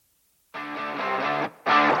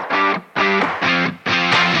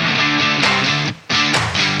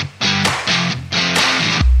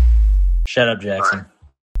Shut up, Jackson.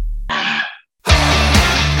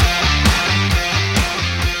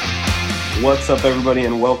 What's up, everybody,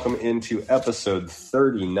 and welcome into episode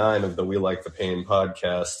 39 of the We Like the Pain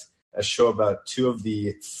podcast, a show about two of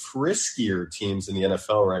the friskier teams in the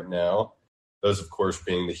NFL right now. Those, of course,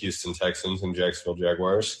 being the Houston Texans and Jacksonville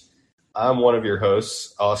Jaguars. I'm one of your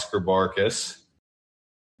hosts, Oscar Barkus.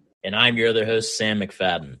 And I'm your other host, Sam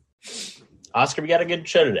McFadden. Oscar, we got a good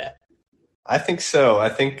show today. I think so. I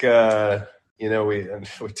think,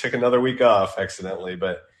 we took another week off accidentally,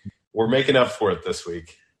 but we're making up for it this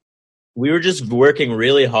week. We were just working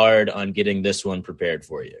really hard on getting this one prepared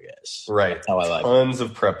for you guys. Right. That's how I like Tons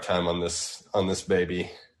of prep time on this baby.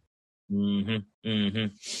 We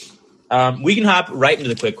can hop right into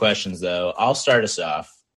the quick questions, though. I'll start us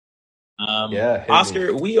off.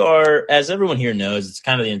 Oscar, we are, as everyone here knows, it's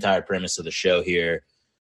kind of the entire premise of the show here.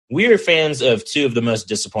 We are fans of two of the most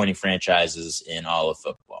disappointing franchises in all of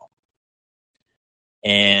football.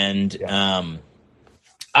 And I'm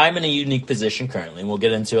in a unique position currently, and we'll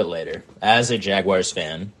get into it later, as a Jaguars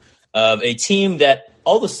fan, of a team that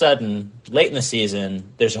all of a sudden, late in the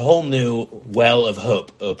season, there's a whole new well of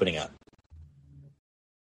hope opening up.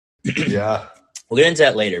 Yeah. We'll get into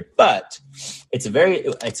that later, but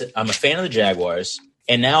I'm a fan of the Jaguars,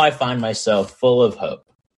 and now I find myself full of hope.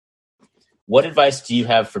 What advice do you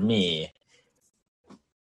have for me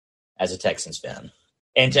as a Texans fan?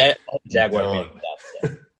 And to Jaguar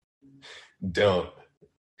fans? Don't.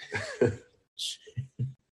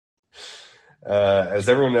 As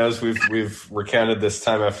everyone knows, we've recounted this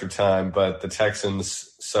time after time, but the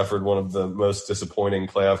Texans suffered one of the most disappointing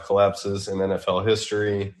playoff collapses in NFL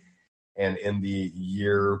history, and in the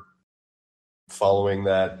year following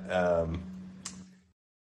that,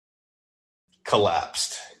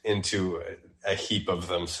 collapsed into a heap of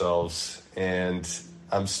themselves, and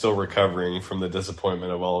I'm still recovering from the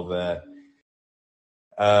disappointment of all of that.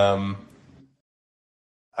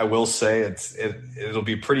 I will say it'll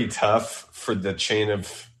be pretty tough for the chain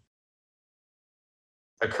of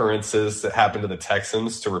occurrences that happened to the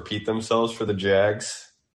Texans to repeat themselves for the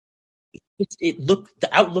Jags. The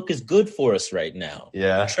outlook is good for us right now.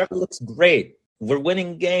 Yeah. Trevor looks great. We're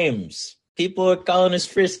winning games. People are calling us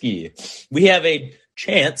frisky. We have a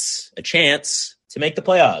chance to make the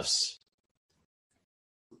playoffs.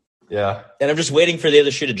 Yeah. And I'm just waiting for the other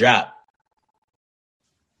shoe to drop.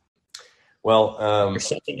 Well, or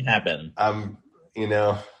something can happen.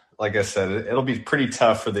 Like I said, it'll be pretty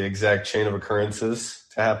tough for the exact chain of occurrences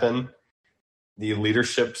to happen. The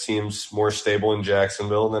leadership seems more stable in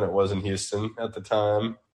Jacksonville than it was in Houston at the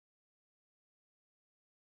time.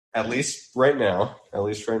 At least right now.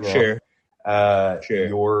 Sure.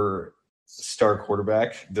 Your star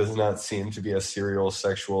quarterback does not seem to be a serial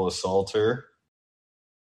sexual assaulter.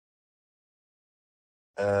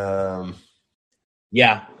 Yeah.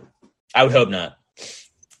 I would hope not.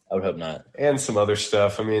 And some other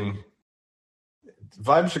stuff. I mean,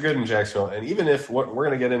 vibes are good in Jacksonville. And even if we're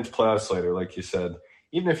going to get into playoffs later, like you said,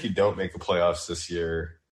 even if you don't make the playoffs this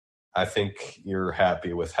year, I think you're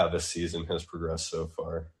happy with how this season has progressed so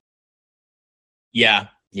far. Yeah.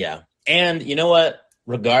 And you know what?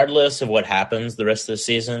 Regardless of what happens the rest of the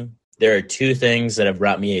season, there are two things that have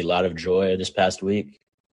brought me a lot of joy this past week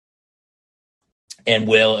and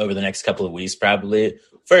will over the next couple of weeks probably.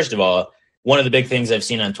 First of all, one of the big things I've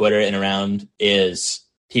seen on Twitter and around is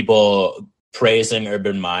people praising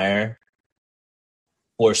Urban Meyer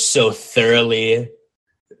for for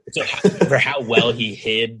how well he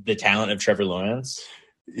hid the talent of Trevor Lawrence,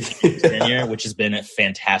 tenure, which has been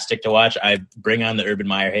fantastic to watch. I bring on the Urban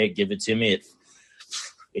Meyer hate, give it to me.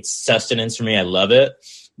 It's sustenance for me. I love it.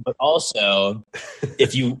 But also,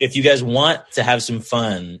 if you guys want to have some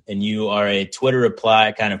fun and you are a Twitter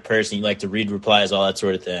reply kind of person, you like to read replies, all that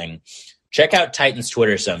sort of thing, check out Titans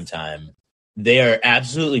Twitter sometime. They are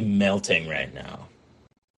absolutely melting right now.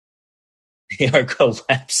 They are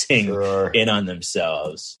collapsing in on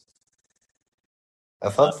themselves. I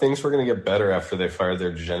thought things were going to get better after they fired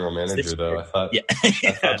their general manager, though. I thought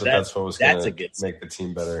that's what was going to make the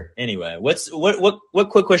team better. Anyway, what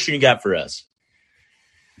quick question you got for us?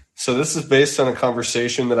 So this is based on a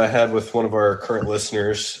conversation that I had with one of our current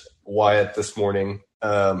listeners, Wyatt, this morning.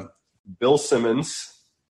 Bill Simmons,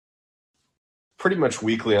 pretty much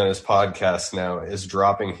weekly on his podcast now, is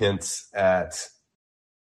dropping hints at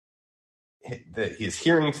that he's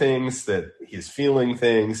hearing things, that he's feeling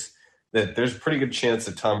things, that there's a pretty good chance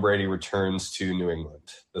that Tom Brady returns to New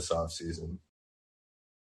England this offseason.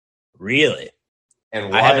 Really?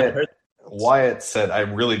 And Wyatt said, I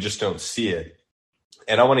really just don't see it.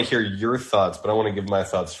 And I want to hear your thoughts, but I want to give my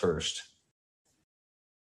thoughts first.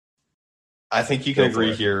 I think you can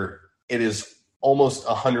agree here. it is almost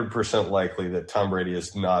 100% likely that Tom Brady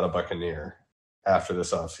is not a Buccaneer after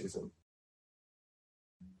this offseason.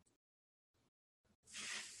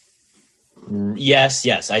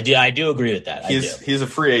 Yes, I do agree with that. He's a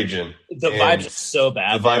free agent. The vibes are so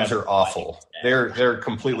bad. The vibes are awful. They're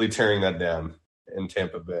completely tearing that down in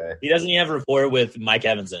Tampa Bay. He doesn't even have a rapport with Mike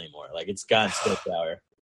Evans anymore. Like, it's gone so sour.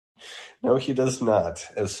 No, he does not.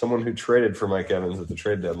 As someone who traded for Mike Evans at the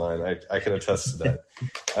trade deadline, I can attest to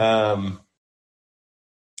that.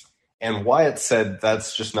 And Wyatt said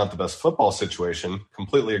that's just not the best football situation.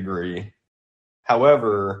 Completely agree.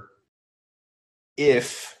 However,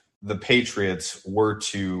 if the Patriots were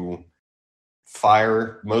to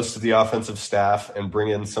fire most of the offensive staff and bring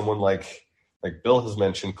in someone like Bill has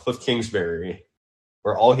mentioned, Cliff Kingsbury,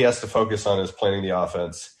 where all he has to focus on is planning the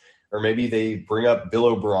offense, or maybe they bring up Bill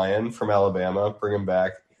O'Brien from Alabama, bring him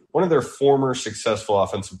back, one of their former successful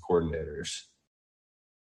offensive coordinators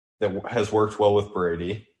that has worked well with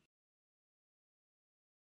Brady.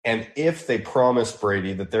 And if they promise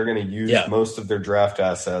Brady that they're going to use most of their draft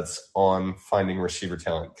assets on finding receiver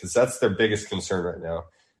talent, because that's their biggest concern right now.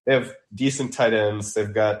 They have decent tight ends.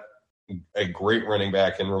 They've got a great running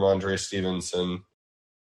back in Ramondre Stevenson.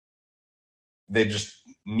 They just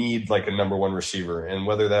need like a number one receiver. And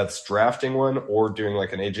whether that's drafting one or doing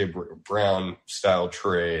like an A.J. Brown style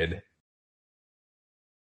trade.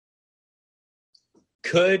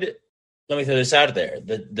 Let me throw this out there.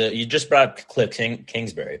 You just brought up Cliff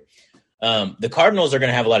Kingsbury. The Cardinals are going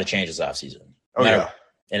to have a lot of changes offseason. Oh, yeah.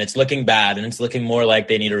 And it's looking bad, and it's looking more like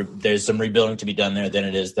there's some rebuilding to be done there than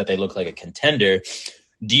it is that they look like a contender.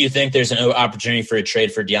 Do you think there's an opportunity for a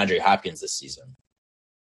trade for DeAndre Hopkins this season?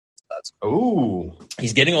 Ooh.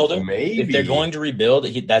 He's getting older. Maybe. If they're going to rebuild,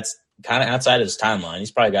 that's kind of outside of his timeline.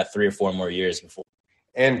 He's probably got 3 or 4 more years before.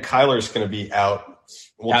 And Kyler's going to be out.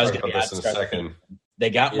 We'll talk about this in a second. They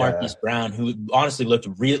got Marquise Brown, who honestly looked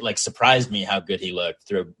surprised me how good he looked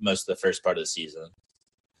through most of the first part of the season.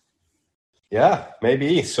 Yeah,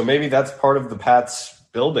 maybe. So maybe that's part of the Pats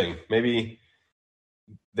building. Maybe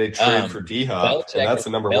they trade for D-Hop, and that's the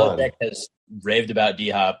number one. Belichick has raved about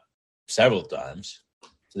D-Hop several times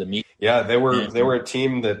to the media. Yeah, they were a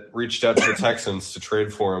team that reached out to the Texans to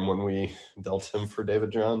trade for him when we dealt him for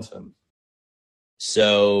David Johnson.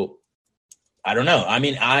 So I don't know. I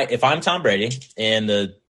mean, if I'm Tom Brady and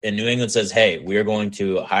New England says, hey, we're going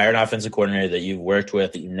to hire an offensive coordinator that you've worked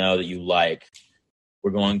with, that you know, that you like.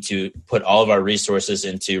 We're going to put all of our resources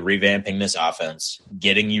into revamping this offense,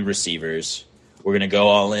 getting you receivers. We're going to go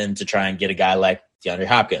all in to try and get a guy like DeAndre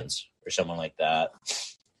Hopkins or someone like that.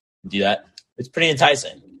 Do that. It's pretty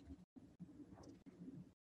enticing.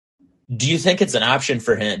 Do you think it's an option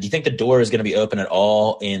for him? Do you think the door is going to be open at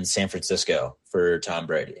all in San Francisco for Tom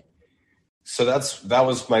Brady? So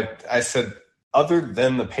I said, other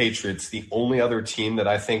than the Patriots, the only other team that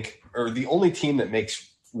I think, or the only team that makes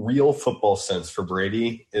real football sense for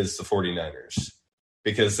Brady is the 49ers,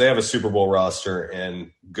 because they have a Super Bowl roster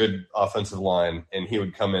and good offensive line, and he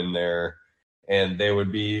would come in there and they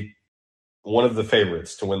would be one of the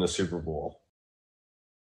favorites to win the Super Bowl.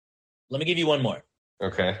 Let me give you one more.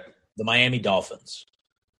 Okay. The Miami Dolphins.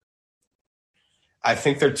 I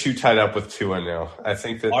think they're too tied up with Tua now. I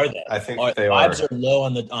think that are they? I think they are. Vibes are low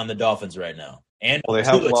on the Dolphins right now, and they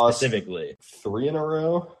have lost specifically 3 in a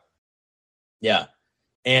row. Yeah,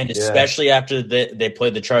 and especially after they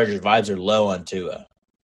played the Chargers, vibes are low on Tua.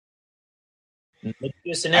 Let's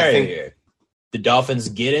do a scenario here: the Dolphins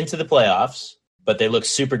get into the playoffs, but they look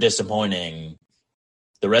super disappointing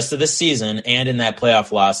the rest of the season, and in that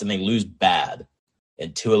playoff loss, and they lose bad,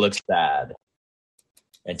 and Tua looks bad.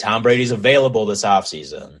 And Tom Brady's available this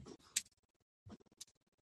offseason.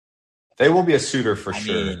 They will be a suitor for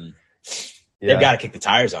sure. Mean, they've got to kick the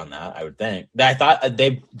tires on that, I would think. I thought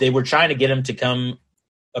they were trying to get him to come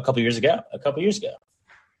a couple years ago.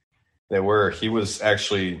 They were. He was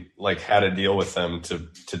actually had a deal with them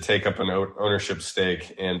to take up an ownership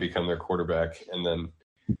stake and become their quarterback. And then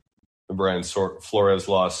the Brian Flores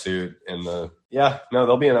lawsuit and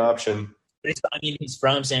they'll be an option. I mean, he's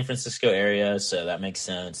from San Francisco area, so that makes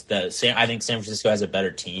sense. I think San Francisco has a better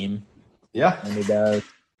team. Yeah, than he does.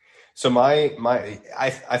 So I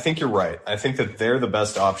think you're right. I think that they're the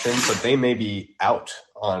best option, but they may be out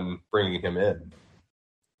on bringing him in.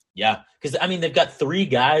 Yeah, because I mean they've got 3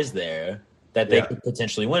 guys there that they could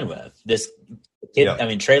potentially win with. This kid, I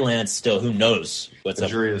mean Trey Lance, still who knows what's the up.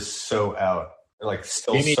 The jury is so out,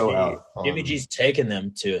 out. Jimmy G's taken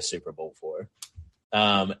them to a Super Bowl 4.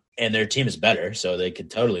 And their team is better, so they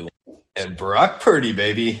could totally win. And Brock Purdy,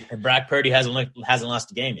 baby. And Brock Purdy hasn't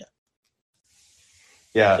lost a game yet.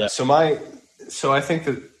 Yeah. So I think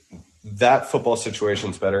that that football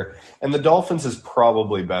situation's better. And the Dolphins is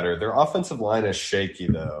probably better. Their offensive line is shaky,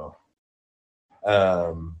 though.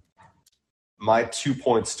 My 2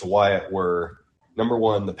 points to Wyatt were, number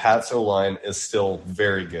one, the Pats O-line is still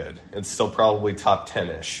very good. It's still probably top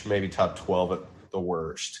 10-ish, maybe top 12 at the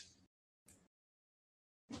worst.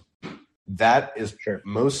 That is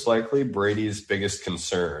most likely Brady's biggest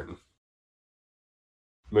concern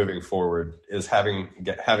moving forward, is having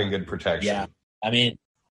good protection. Yeah, I mean,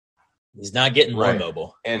 he's not getting more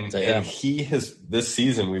mobile. And he has, this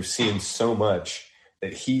season, we've seen so much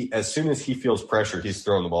that as soon as he feels pressure, he's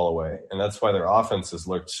throwing the ball away. And that's why their offense has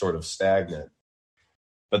looked sort of stagnant.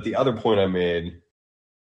 But the other point I made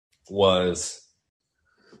was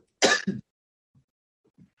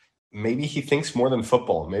maybe he thinks more than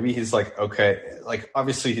football. Maybe he's like, okay, like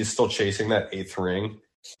obviously he's still chasing that 8th ring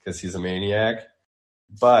because he's a maniac.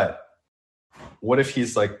 But what if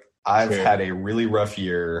he's like, I've had a really rough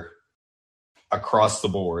year across the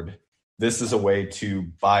board. This is a way to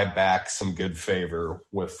buy back some good favor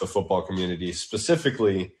with the football community,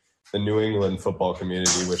 specifically the New England football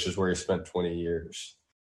community, which is where he spent 20 years.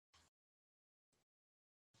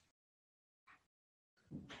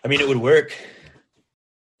 I mean, it would work.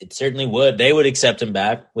 It certainly would. They would accept him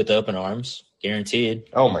back with open arms, guaranteed.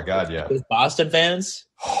 Oh, my God, yeah. With Boston fans,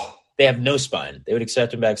 they have no spine. They would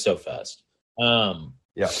accept him back so fast.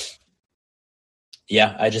 Yeah,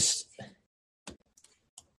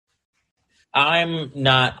 I'm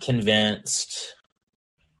not convinced.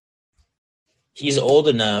 He's old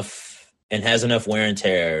enough and has enough wear and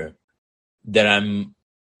tear that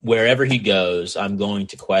wherever he goes, I'm going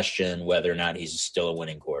to question whether or not he's still a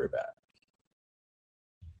winning quarterback.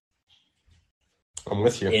 I'm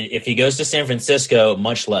with you. If he goes to San Francisco,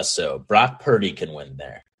 much less so. Brock Purdy can win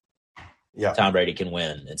there. Yeah. Tom Brady can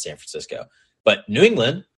win in San Francisco. But New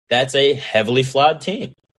England, that's a heavily flawed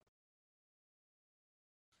team.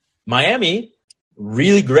 Miami,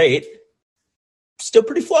 really great, still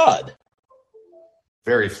pretty flawed.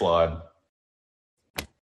 Very flawed.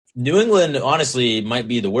 New England, honestly, might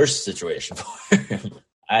be the worst situation for him.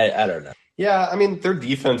 I don't know. Yeah, I mean, their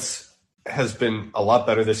defense has been a lot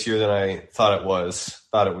better this year than I thought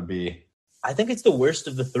it would be. I think it's the worst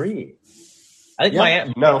of the three. I think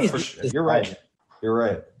Miami. No, for sure. You're right. You're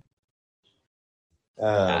right.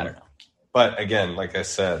 I don't know. But again, like I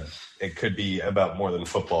said, it could be about more than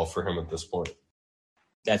football for him at this point.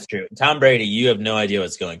 That's true. Tom Brady, you have no idea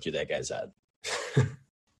what's going through that guy's head.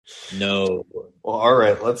 No. Well, all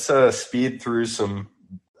right. Let's speed through some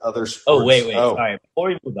other sports. Oh, wait. Sorry. Before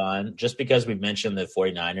we move on, just because we mentioned the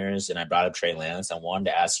 49ers and I brought up Trey Lance, I wanted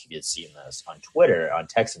to ask if you had seen this on Twitter, on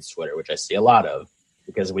Texans Twitter, which I see a lot of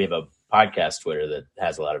because we have a podcast Twitter that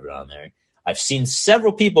has a lot of it on there. I've seen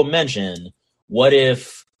several people mention, what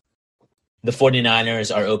if the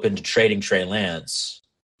 49ers are open to trading Trey Lance?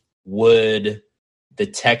 Would the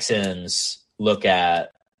Texans look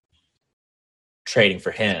at trading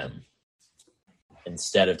for him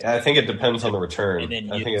instead of... I think it depends on the return. And then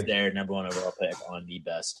use their number one overall pick on the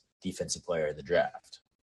best defensive player in the draft.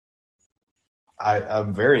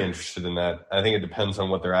 I'm very interested in that. I think it depends on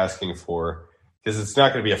what they're asking for because it's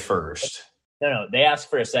not going to be a first. No. They asked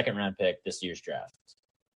for a second-round pick this year's draft.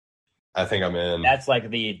 I think I'm in. That's like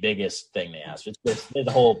the biggest thing they asked.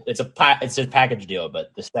 It's a package deal,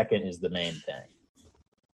 but the second is the main thing.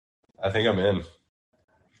 I think I'm in.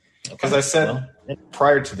 Because I said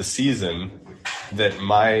prior to the season that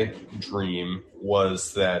my dream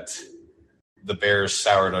was that the Bears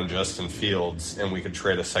soured on Justin Fields and we could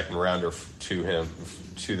trade a second rounder to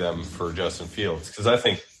them for Justin Fields. Because I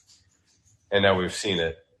think, and now we've seen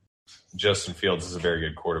it, Justin Fields is a very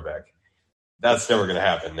good quarterback. That's never going to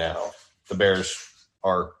happen now. The Bears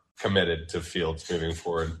are committed to Fields moving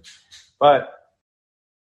forward. But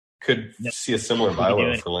could see a similar buy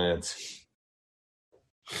low for Lance.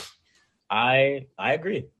 I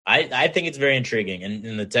agree. I think it's very intriguing,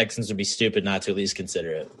 and the Texans would be stupid not to at least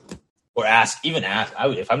consider it. Or ask.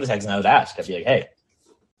 If I'm the Texans, I would ask. I'd be like, hey,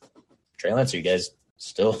 Trey Lance, you guys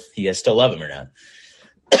still love him or not?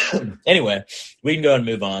 Anyway, we can go and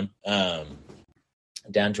move on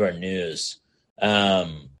down to our news.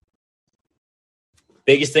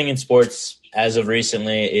 Biggest thing in sports as of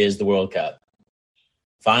recently is the World Cup.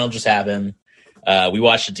 Final just happened. We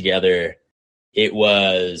watched it together. It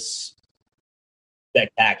was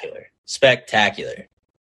spectacular.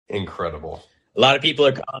 Incredible. A lot of people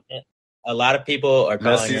are calling it.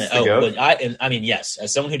 Messi's the GOAT? I mean, yes.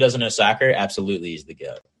 As someone who doesn't know soccer, absolutely he's the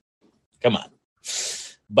GOAT. Come on.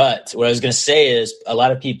 But what I was going to say is a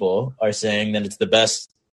lot of people are saying that it's the best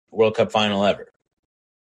World Cup final ever.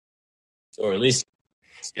 Or at least.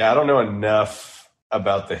 Yeah, I don't know enough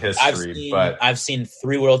about the history, but I've seen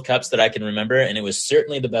 3 World Cups that I can remember, and it was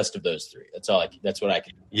certainly the best of those 3. That's what I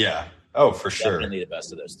can. Yeah. Oh, for sure. Definitely the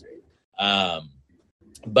best of those 3.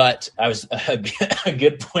 But a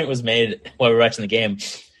good point was made while we were watching the game.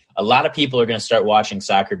 A lot of people are going to start watching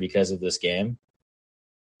soccer because of this game.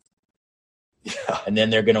 Yeah. And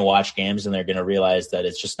then they're going to watch games and they're going to realize that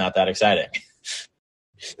it's just not that exciting.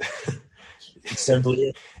 It's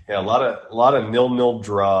simply a lot of 0-0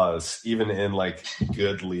 draws, even in like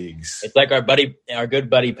good leagues. It's like our good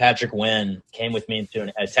buddy Patrick Wynn came with me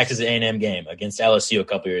to a Texas A&M game against LSU a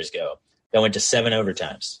couple years ago. That went to 7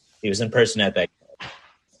 overtimes. He was in person at that game.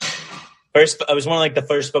 It was one of like the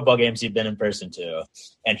first football games he'd been in person to,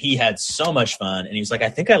 and he had so much fun. And he was like, "I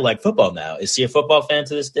think I like football now." Is he a football fan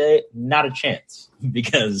to this day? Not a chance,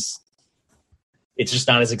 because it's just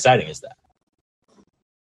not as exciting as that.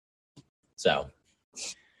 So,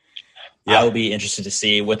 yeah. I will be interested to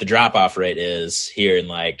see what the drop-off rate is here in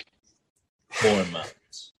like 4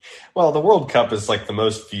 months. Well, the World Cup is like the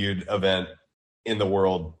most viewed event in the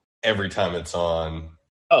world every time it's on.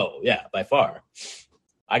 Oh yeah, by far.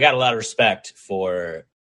 I got a lot of respect for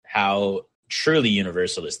how truly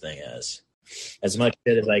universal this thing is. As much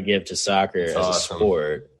shit as I give to soccer as a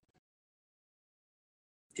sport,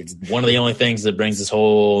 it's one of the only things that brings this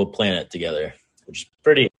whole planet together, which is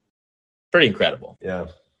pretty incredible. Yeah.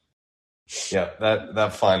 Yeah,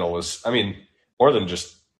 that final was, I mean, more than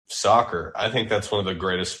just soccer. I think that's one of the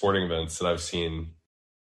greatest sporting events that I've seen,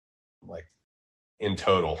 like, in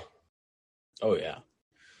total. Oh, yeah.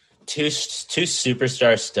 Two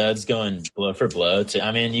superstar studs going blow for blow.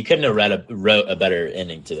 You couldn't have wrote a better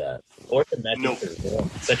ending to that. Or the Mets. Nope.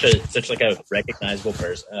 Such like a recognizable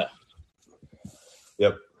person.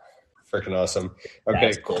 Yep, freaking awesome.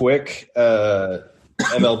 Okay, cool. Quick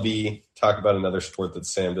MLB. Talk about another sport that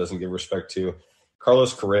Sam doesn't give respect to.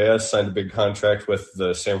 Carlos Correa signed a big contract with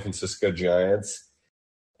the San Francisco Giants,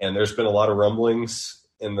 and there's been a lot of rumblings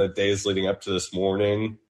in the days leading up to this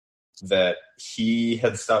morning that he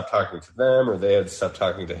had stopped talking to them or they had stopped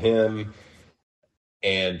talking to him,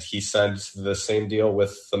 and he signed the same deal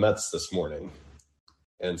with the Mets this morning.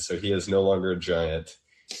 And so he is no longer a Giant.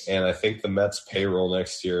 And I think the Mets payroll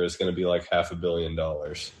next year is going to be like $500 million.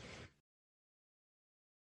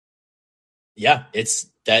 Yeah, it's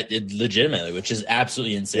legitimately, which is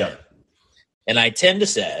absolutely insane. Yeah. And I tend to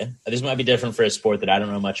say, this might be different for a sport that I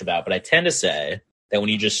don't know much about, but I tend to say that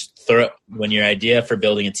when your idea for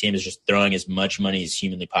building a team is just throwing as much money as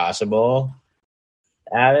humanly possible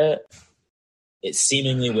at it, it's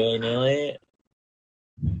seemingly willy-nilly,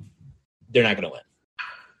 they're not going to win.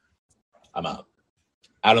 I'm out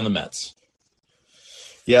on the Mets.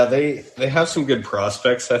 Yeah, they have some good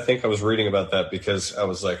prospects. I think I was reading about that because I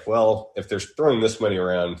was like, well, if they're throwing this money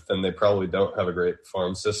around, then they probably don't have a great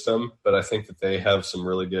farm system. But I think that they have some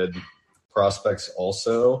really good prospects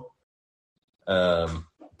also.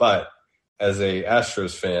 But as a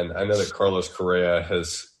Astros fan, I know that Carlos Correa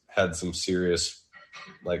has had some serious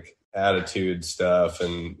like attitude stuff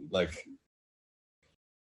and like,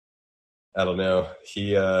 I don't know.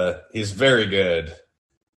 He's very good,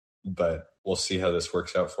 but we'll see how this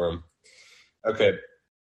works out for him. Okay.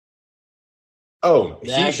 Oh, he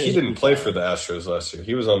didn't play for the Astros last year.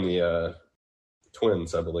 He was on the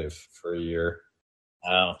Twins, I believe, for a year.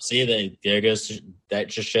 Oh, see, there goes. That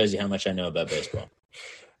just shows you how much I know about baseball.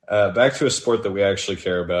 Back to a sport that we actually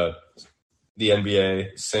care about, the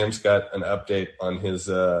NBA. Sam's got an update on his.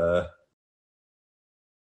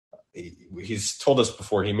 He's told us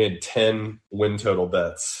before he made 10 win total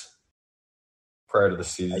bets prior to the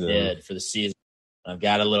season. I did for the season. I've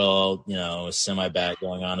got a little, semi-bet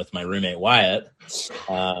going on with my roommate Wyatt,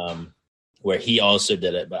 where he also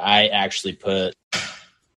did it, but I actually put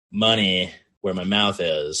money where my mouth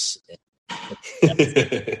is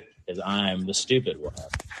because I'm the stupid one.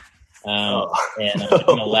 And I'm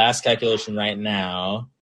doing the last calculation right now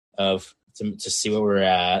to see where we're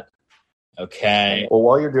at. Okay. Well,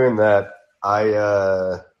 while you're doing that,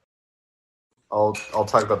 I'll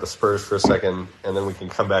talk about the Spurs for a second, and then we can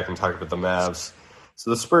come back and talk about the Mavs. So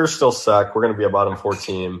the Spurs still suck. We're going to be a bottom 4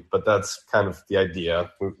 team, but that's kind of the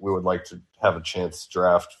idea. We would like to have a chance to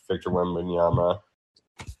draft Victor Wembanyama.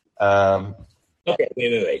 Okay,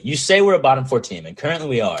 wait. You say we're a bottom 4 team, and currently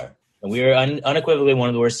we are. And we are unequivocally one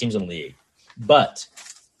of the worst teams in the league. But,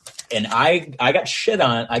 and I got shit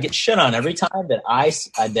on. I get shit on every time that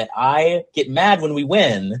I get mad when we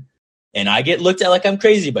win. And I get looked at like I'm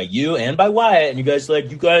crazy by you and by Wyatt. And you guys are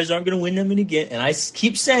like, you guys aren't going to win that many games. And I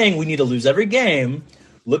keep saying we need to lose every game.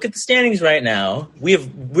 Look at the standings right now.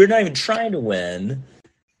 We're not even trying to win.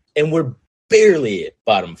 And we're barely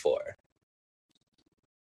bottom 4.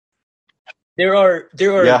 There are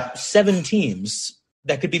Yeah. 7 teams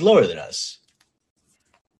that could be lower than us.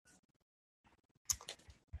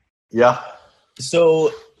 Yeah.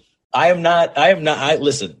 So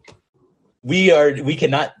listen, we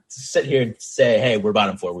cannot sit here and say, hey, we're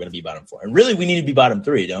bottom 4, we're going to be bottom 4. And really, we need to be bottom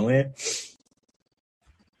 3, don't we?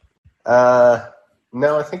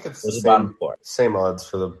 No, I think it's Those the are bottom 4. same odds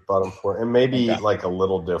for the bottom 4, and maybe Okay. like a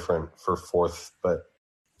little different for 4th, but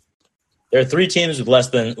There are 3 teams with less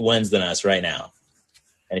wins than us right now.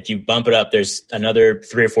 And if you bump it up, there's another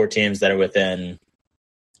 3 or 4 teams that are within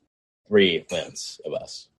 3 wins of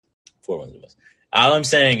us. 4 wins of us. All I'm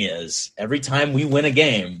saying is, every time we win a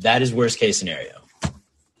game, that is worst case scenario.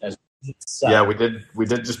 yeah, we did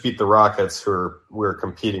just beat the Rockets, who we're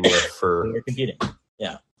competing with for. We're competing.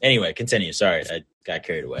 Yeah. Anyway, continue. Sorry, I got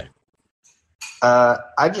carried away.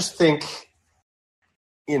 I just think,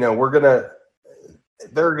 there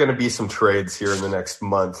are gonna be some trades here in the next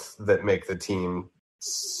month that make the team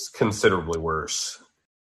considerably worse.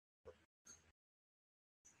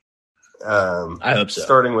 I hope so.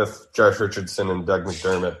 Starting with Josh Richardson and Doug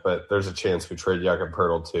McDermott, but there's a chance we trade Jakob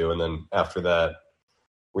Poeltl too, and then after that,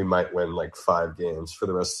 we might win like 5 games for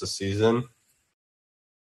the rest of the season.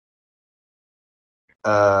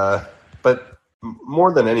 But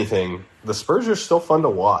more than anything, the Spurs are still fun to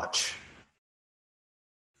watch.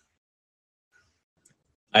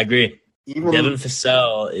 I agree. Even Devin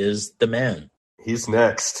Vassell is the man. He's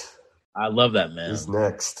next. I love that man. He's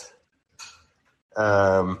next.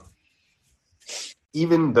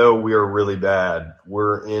 Even though we are really bad,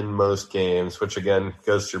 we're in most games, which again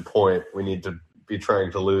goes to your point. We need to be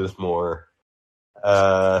trying to lose more.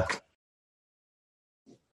 But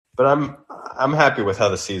I'm happy with how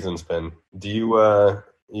the season's been. Do you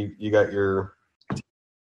you got your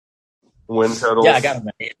win totals? Yeah, I got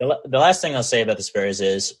them. The last thing I'll say about the Spurs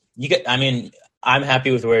is I'm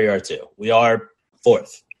happy with where you are too. We are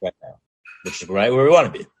 4th right now, which is right where we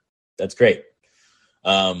want to be. That's great.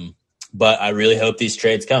 But I really hope these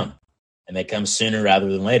trades come, and they come sooner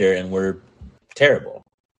rather than later, and we're terrible.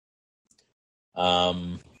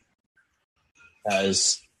 As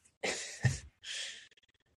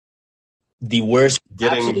the worst,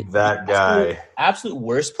 absolute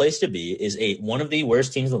worst place to be is one of the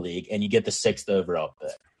worst teams in the league, and you get the 6th overall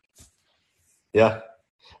pick. Yeah.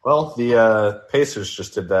 Well, the Pacers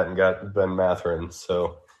just did that and got Ben Mathurin,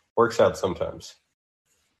 so works out sometimes.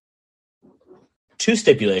 2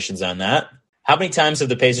 stipulations on that. How many times have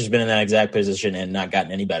the Pacers been in that exact position and not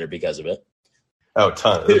gotten any better because of it? Oh,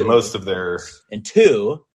 ton. Most of their. And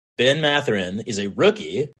 2, Ben Mathurin is a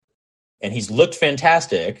rookie, and he's looked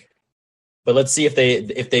fantastic. But let's see if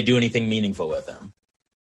they do anything meaningful with him.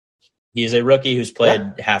 He is a rookie who's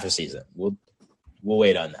played half a season. We'll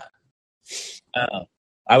wait on that.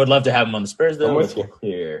 I would love to have him on the Spurs, though. I'm with you.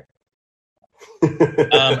 Here.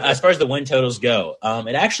 As far as the win totals go,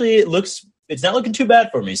 it actually it's not looking too bad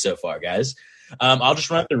for me so far, guys. I'll just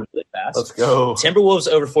run through really fast. Let's go. Timberwolves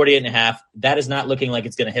over 48.5. That is not looking like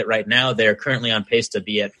it's going to hit right now. They're currently on pace to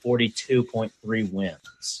be at 42.3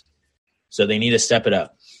 wins. So they need to step it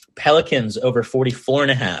up. Pelicans over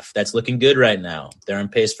 44.5. That's looking good right now. They're on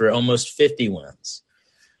pace for almost 50 wins.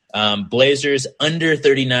 Blazers under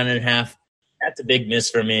 39.5. That's a big miss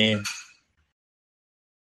for me.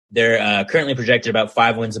 They're currently projected about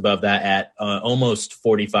 5 wins above that at almost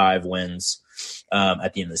 45 wins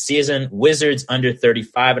at the end of the season. Wizards under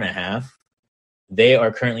 35.5. They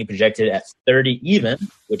are currently projected at 30 even,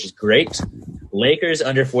 which is great. Lakers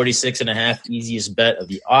under 46.5, easiest bet of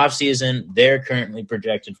the offseason. They're currently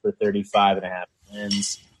projected for 35.5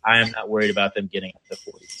 wins. I am not worried about them getting up to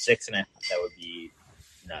 46.5. That would be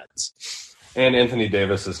nuts. And Anthony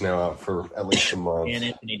Davis is now out for at least a month. And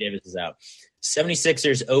Anthony Davis is out.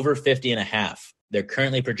 76ers over 50.5. They're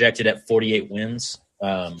currently projected at 48 wins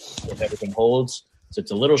if everything holds. So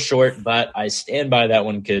it's a little short, but I stand by that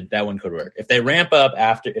one could work. If they ramp up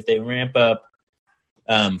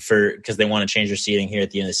because they want to change their seating here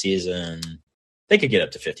at the end of the season, they could get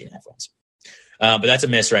up to 50.5 wins. But that's a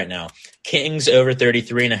miss right now. Kings over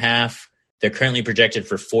 33.5. They're currently projected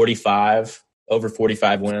for 45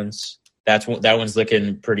 wins. That one's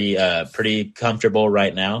looking pretty comfortable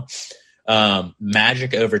right now.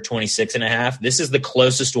 Magic over 26.5. This is the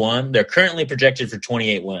closest one. They're currently projected for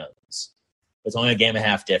 28 wins. It's only a game and a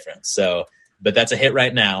half difference. So, but that's a hit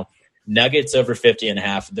right now. Nuggets over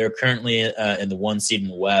 50.5. They're currently in the 1 seed in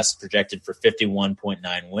the West, projected for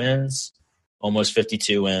 51.9 wins, almost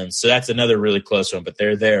 52 wins. So that's another really close one, but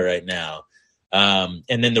they're there right now. And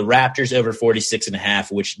then the Raptors over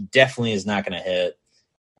 46.5, which definitely is not going to hit.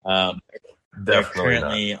 They're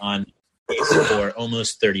currently on pace for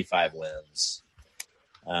almost 35 wins.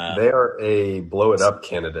 They are a blow it up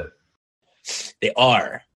candidate. They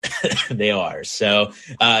are. They are. So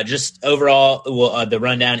just overall, the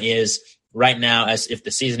rundown is right now, as if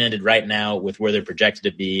the season ended right now with where they're projected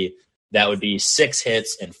to be, that would be 6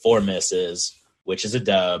 hits and 4 misses, which is a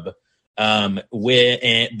dub.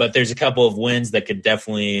 But there's a couple of wins that could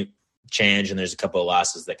definitely change, and there's a couple of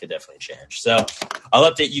losses that could definitely change. So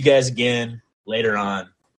I'll update you guys again later on,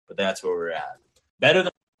 but that's where we're at. Better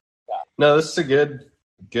than No, this is a good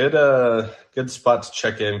spot to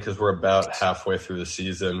check in because we're about halfway through the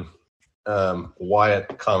season.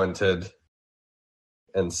 Wyatt commented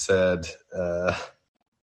and said,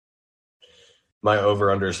 my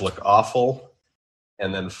over-unders look awful,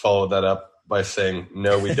 and then followed that up by saying,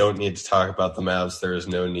 no, we don't need to talk about the Mavs. There is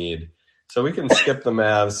no need. So we can skip the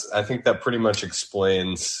Mavs. I think that pretty much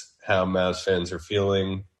explains how Mavs fans are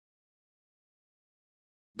feeling.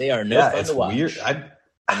 they are no fun to watch. Weird.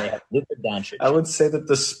 And they have Luka Doncic. I would say that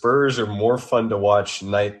the Spurs are more fun to watch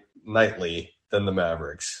nightly than the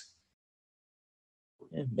Mavericks.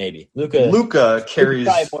 Yeah, maybe Luka carries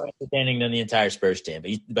probably more entertaining than the entire Spurs team,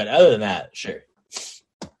 but other than that, sure.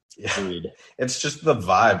 Yeah. It's just the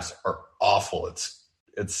vibes are awful.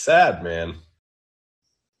 It's sad, man.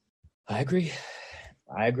 I agree.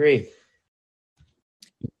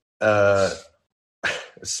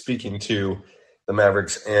 Speaking to the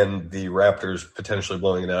Mavericks and the Raptors potentially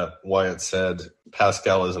blowing it up, Wyatt said,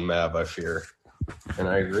 Pascal is a Mav, I fear. And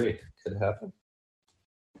I agree. Could happen.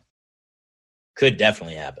 Could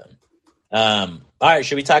definitely happen. All right,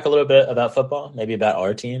 should we talk a little bit about football? Maybe about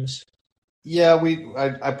our teams? Yeah,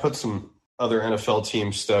 I put some other NFL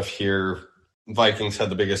team stuff here. Vikings had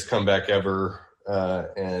the biggest comeback ever,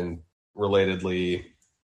 and relatedly,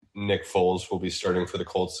 Nick Foles will be starting for the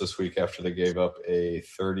Colts this week after they gave up a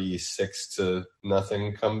 36-0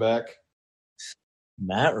 comeback.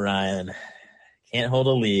 Matt Ryan can't hold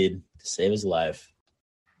a lead to save his life.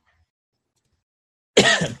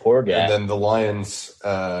 Poor guy. And then the Lions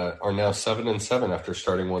are now 7-7 after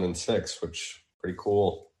starting 1-6, which is pretty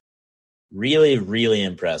cool. Really, really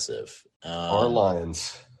impressive. Our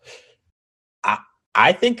Lions.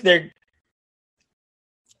 I think they're.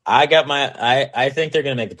 I think they're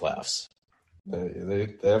going to make the playoffs.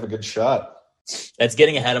 They have a good shot. That's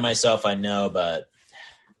getting ahead of myself, I know, but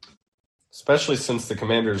especially since the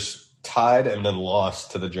Commanders tied and then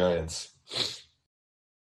lost to the Giants.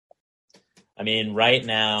 I mean, right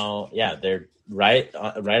now, yeah, they're right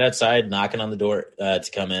outside knocking on the door to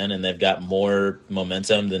come in, and they've got more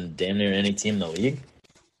momentum than damn near any team in the league.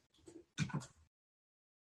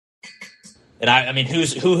 And I mean,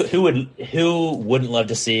 who wouldn't love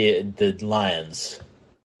to see the Lions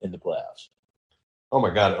in the playoffs? Oh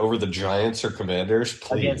my God, over the Giants or Commanders,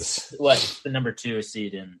 please. Against what the number 2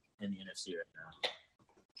 seed in the NFC right now?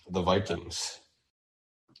 The Vikings.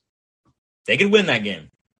 They could win that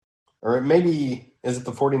game. Or maybe, is it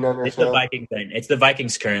the 49ers It's the Vikings thing. It's the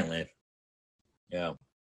Vikings currently. Yeah.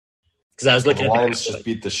 Because I was looking at the Lions just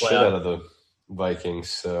beat the shit out of the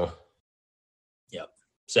Vikings, so. Yep.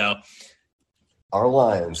 So. Our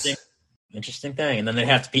Lions. Interesting thing. And then they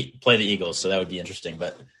have to play the Eagles, so that would be interesting.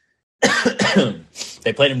 But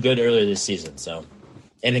they played them good earlier this season, so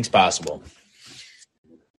anything's possible.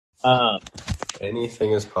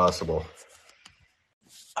 Anything is possible.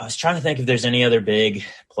 I was trying to think if there's any other big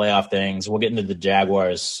playoff things. We'll get into the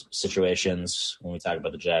Jaguars situations when we talk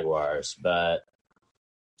about the Jaguars, but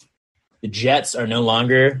the Jets are no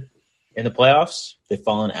longer in the playoffs. They've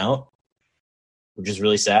fallen out, which is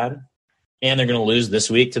really sad. And they're going to lose this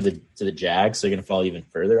week to the Jags, so they're going to fall even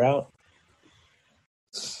further out.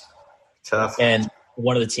 Tough. And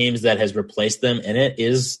one of the teams that has replaced them in it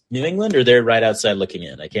is New England, or they're right outside looking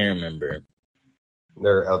in. I can't remember.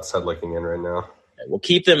 They're outside looking in right now. We'll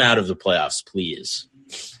keep them out of the playoffs, please.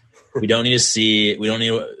 We don't need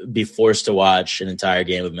to be forced to watch an entire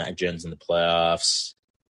game of Mac Jones in the playoffs.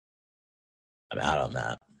 I'm out on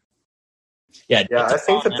that. Yeah, I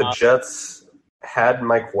think that the Jets, had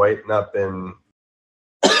Mike White not been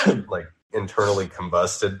like internally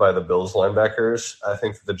combusted by the Bills linebackers, I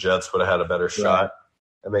think that the Jets would have had a better shot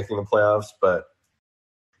at making the playoffs, but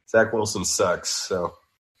Zach Wilson sucks, so.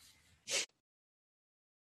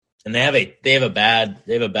 And they have a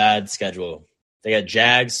bad schedule. They got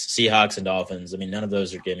Jags, Seahawks, and Dolphins. I mean, none of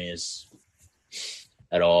those are gimmies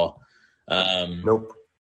at all. Nope.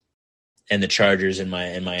 And the Chargers and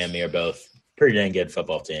Miami are both pretty dang good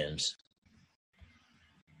football teams.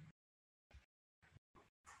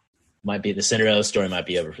 Might be the Cinderella story might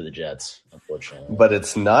be over for the Jets, unfortunately. But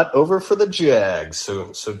it's not over for the Jags.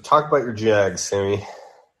 So talk about your Jags, Sammy.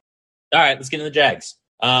 All right, let's get into the Jags.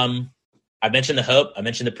 I mentioned the hope. I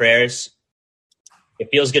mentioned the prayers. It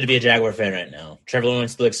feels good to be a Jaguar fan right now. Trevor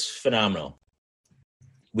Lawrence looks phenomenal.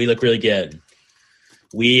 We look really good.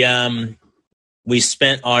 We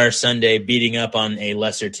spent our Sunday beating up on a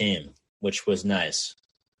lesser team, which was nice.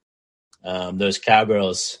 Those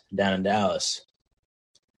Cowgirls down in Dallas.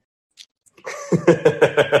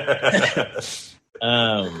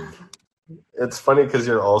 It's funny because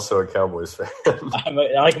you're also a Cowboys fan.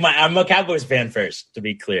 I'm a Cowboys fan first, to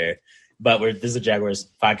be clear. But this is a Jaguars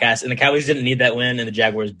podcast, and the Cowboys didn't need that win, and the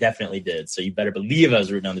Jaguars definitely did. So you better believe I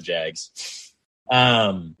was rooting on the Jags.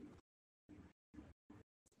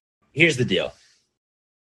 Here's the deal.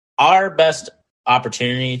 Our best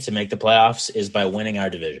opportunity to make the playoffs is by winning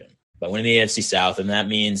our division, by winning the AFC South, and that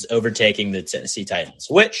means overtaking the Tennessee Titans,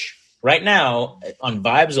 which right now, on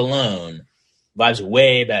vibes alone, vibes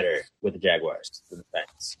way better with the Jaguars than the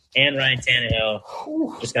Titans. And Ryan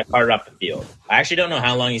Tannehill just got carted off the field. I actually don't know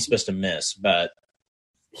how long he's supposed to miss, but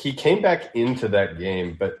he came back into that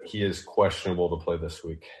game, but he is questionable to play this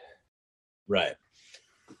week. Right.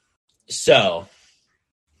 So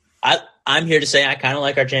I'm here to say I kind of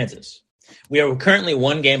like our chances. We are currently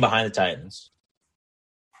one game behind the Titans.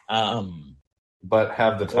 But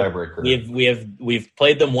have the tiebreaker. We've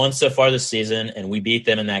played them once so far this season, and we beat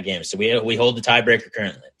them in that game. So we hold the tiebreaker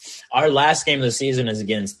currently. Our last game of the season is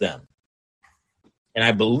against them, and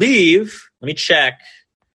I believe. Let me check.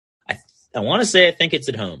 I want to say I think it's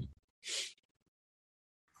at home.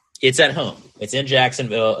 It's at home. It's in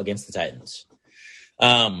Jacksonville against the Titans.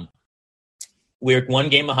 We're one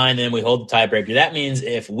game behind them. We hold the tiebreaker. That means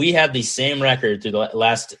if we have the same record through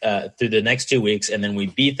the next 2 weeks, and then we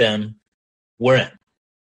beat them, we're in.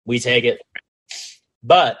 We take it.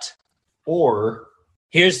 But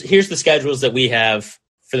here's the schedules that we have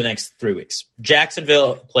for the next 3 weeks.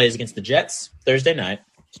 Jacksonville plays against the Jets Thursday night,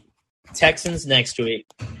 Texans next week,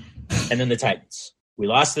 and then the Titans. We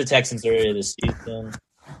lost to the Texans earlier this season.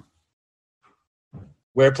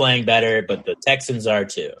 We're playing better, but the Texans are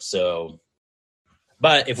too. So,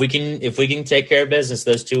 but if we can take care of business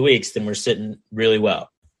those 2 weeks, then we're sitting really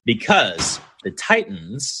well, because the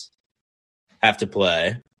Titans have to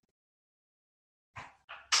play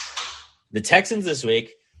the Texans this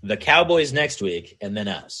week, the Cowboys next week, and then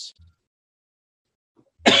us.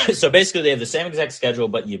 So basically, they have the same exact schedule,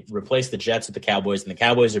 but you replace the Jets with the Cowboys, and the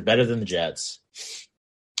Cowboys are better than the Jets.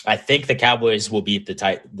 I think the Cowboys will beat the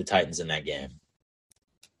Titans in that game.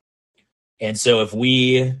 And so if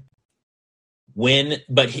we win,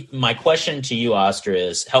 but my question to you, Oscar,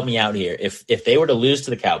 is help me out here. If they were to lose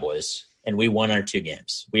to the Cowboys and we won our 2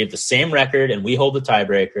 games, we have the same record and we hold the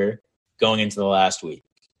tiebreaker going into the last week,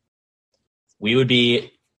 we would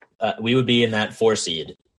be in that 4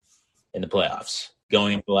 seed in the playoffs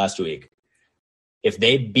going into the last week. If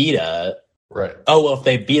they beat us, right? Oh well, if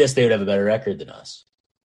they beat us, they would have a better record than us.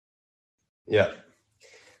 Yeah.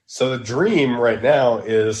 So the dream right now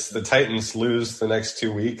is the Titans lose the next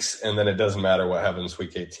 2 weeks, and then it doesn't matter what happens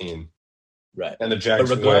week 18. Right. And the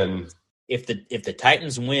Jags win. If the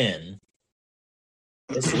Titans win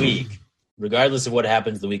this week, regardless of what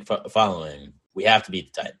happens the week following, we have to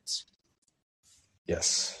beat the Titans.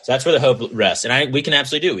 Yes. So that's where the hope rests. And we can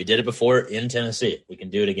absolutely do it. We did it before in Tennessee. We can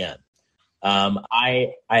do it again.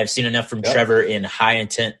 I have seen enough from Trevor in high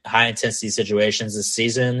intensity situations this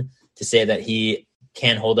season to say that he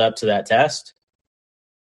can hold up to that test.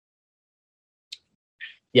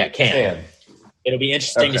 Yeah, can. It'll be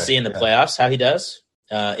interesting to see in the playoffs how he does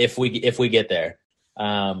if we get there.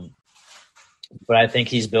 But I think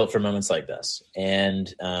he's built for moments like this, and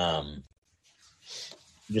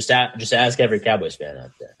just ask every Cowboys fan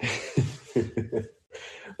out there.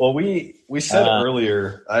 Well, we said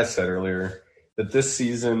earlier. I said earlier that this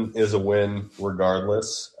season is a win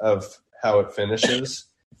regardless of how it finishes.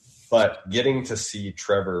 But getting to see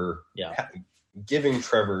Trevor, giving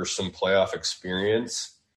Trevor some playoff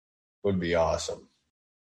experience would be awesome.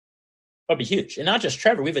 That'd be huge. And not just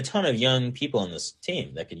Trevor. We have a ton of young people on this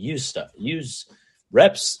team that could use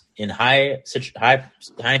reps in high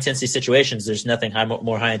intensity situations. There's nothing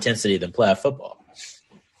more high intensity than playoff football.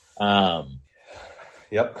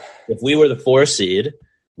 Yep. If we were the 4 seed,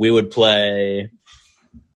 we would play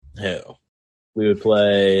who? We would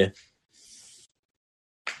play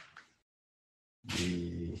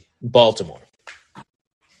Baltimore.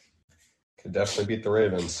 Could definitely beat the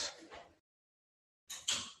Ravens.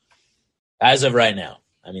 As of right now.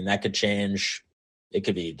 I mean, that could change. It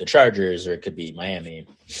could be the Chargers or it could be Miami.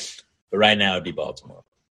 But right now it'd be Baltimore.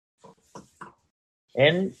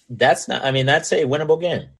 And that's a winnable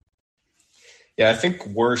game. Yeah, I think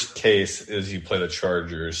worst case is you play the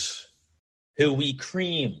Chargers, who we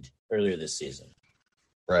creamed earlier this season.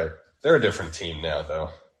 Right. They're a different team now, though.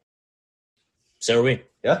 So are we.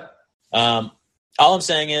 Yeah. All I'm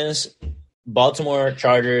saying is Baltimore,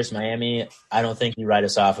 Chargers, Miami, I don't think you write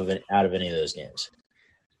us off out of any of those games.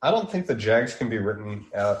 I don't think the Jags can be written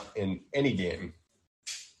out in any game.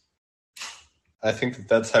 I think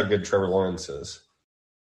that's how good Trevor Lawrence is.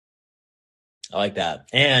 I like that.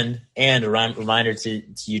 And a reminder to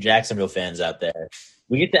you Jacksonville fans out there,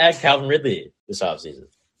 we get to add Calvin Ridley this offseason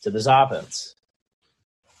to this offense.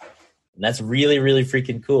 And that's really, really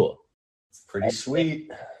freaking cool. Pretty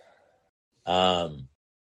sweet.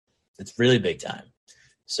 It's really big time.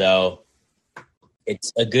 So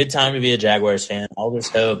it's a good time to be a Jaguars fan. All this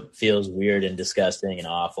hope feels weird and disgusting and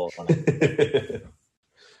awful. I'm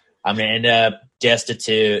going to end up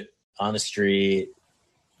destitute on the street.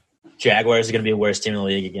 Jaguars are going to be the worst team in the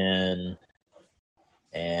league again.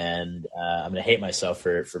 And I'm going to hate myself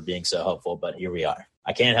for being so hopeful, but here we are.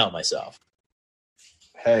 I can't help myself.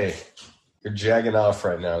 Hey, you're jagging off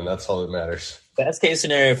right now, and that's all that matters. Best case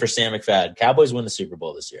scenario for Sam McFadden. Cowboys win the Super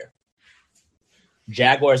Bowl this year.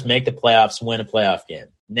 Jaguars make the playoffs, win a playoff game.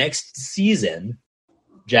 Next season,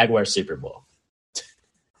 Jaguars Super Bowl.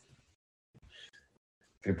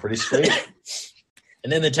 Be pretty sweet.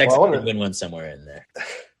 And then the Texans win one somewhere in there.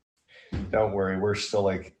 Don't worry, we're still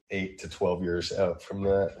like 8 to 12 years out from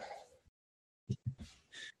that.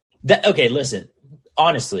 Okay, listen.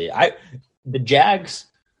 Honestly, the Jags.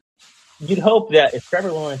 You'd hope that if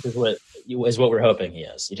Trevor Lawrence is what we're hoping he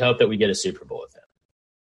is, you'd hope that we get a Super Bowl with him.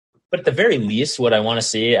 But at the very least, what I want to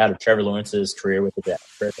see out of Trevor Lawrence's career with the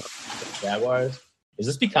Jaguars is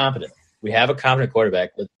let's be competent. We have a competent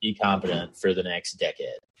quarterback. Let's be competent for the next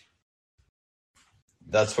decade.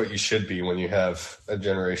 That's what you should be when you have a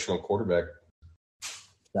generational quarterback.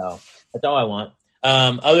 So that's all I want.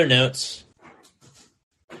 Other notes.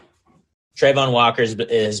 Trayvon Walker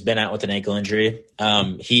has been out with an ankle injury.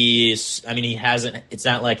 He hasn't. It's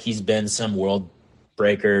not like he's been some world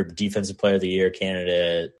breaker, defensive player of the year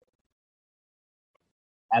candidate.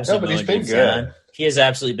 Absolutely, no, but he's been good. He has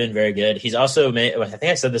absolutely been very good. He's also made. I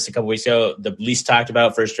think I said this a couple weeks ago. The least talked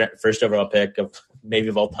about first overall pick of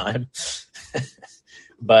all time.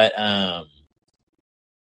 But I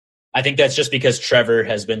think that's just because Trevor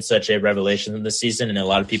has been such a revelation in this season, and a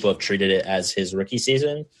lot of people have treated it as his rookie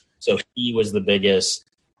season. So he was the biggest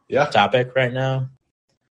topic right now.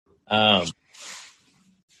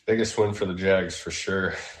 Biggest win for the Jags for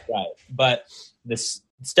sure. Right, but this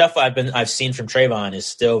stuff I've seen from Trayvon is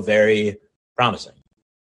still very promising.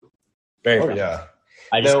 Very promising. Yeah.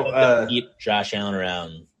 I just hope that we keep Josh Allen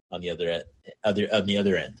around on the other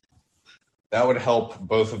end. That would help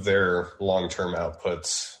both of their long-term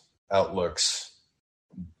outlooks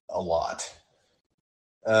a lot.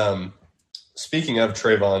 Speaking of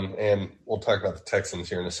Trayvon, and we'll talk about the Texans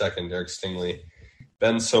here in a second, Derek Stingley,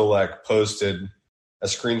 Ben Solak posted a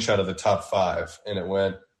screenshot of the top 5, and it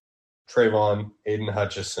went Trayvon, Aiden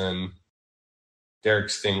Hutchinson, Derek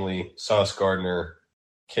Stingley, Sauce Gardner,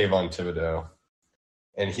 Kayvon Thibodeau.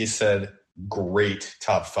 And he said, great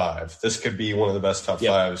top 5. This could be one of the best top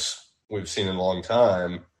 5s we've seen in a long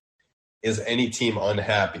time. Is any team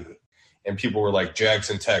unhappy? And people were like,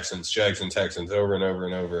 Jags and Texans, over and over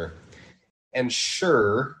and over. And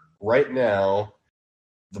sure, right now,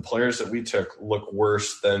 the players that we took look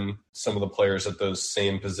worse than some of the players at those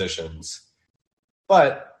same positions.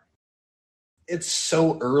 But it's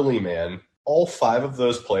so early, man. All 5 of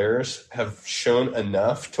those players have shown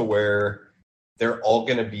enough to where they're all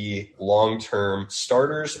going to be long-term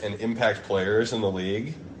starters and impact players in the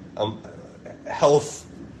league. Health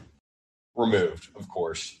removed, of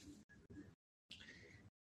course.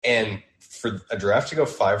 And for a draft to go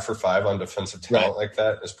 5 for 5 on defensive talent like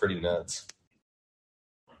that is pretty nuts.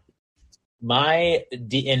 In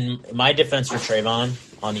my defense for Trayvon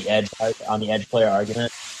on the edge player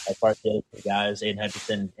argument, as far as the other 2 guys, Aiden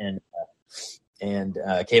Hutchinson and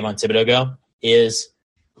Kayvon Thibodeau go, is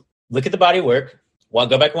look at the body work. Well,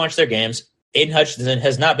 go back and watch their games. Aiden Hutchinson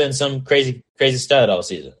has not been some crazy stud all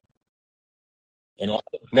season.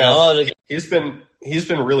 He's been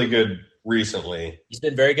really good recently. He's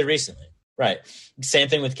been very good recently. Right. Same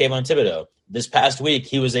thing with Kayvon Thibodeau. This past week,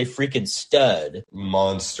 he was a freaking stud.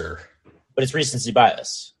 Monster. But it's recency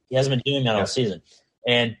bias. He hasn't been doing that all season.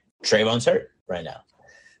 And Trayvon's hurt right now.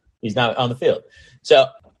 He's not on the field. So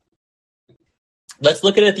let's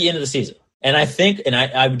look at it at the end of the season. And I think, and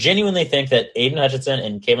I genuinely think that Aiden Hutchinson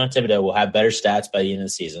and Kayvon Thibodeau will have better stats by the end of the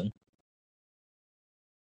season.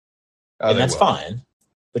 And that's fine.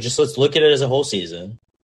 But just let's look at it as a whole season.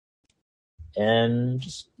 And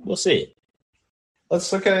we'll see.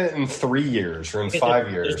 Let's look at it in 3 years or in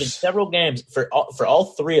 5 years. There's been several games for all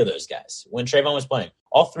 3 of those guys when Trayvon was playing.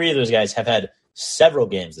 All 3 of those guys have had several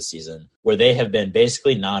games this season where they have been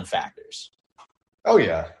basically non-factors. Oh,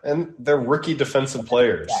 yeah. And they're rookie defensive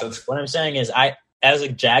players. What I'm saying is, as a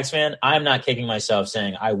Jags fan, I'm not kicking myself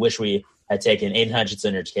saying I wish we had taken Aiden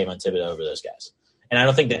Hutchinson or Kayvon Thibodeau over those guys. And I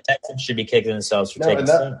don't think the Texans should be kicking themselves for taking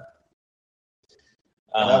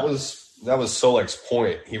that was Solek's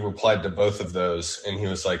point. He replied to both of those, and he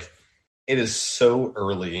was like, it is so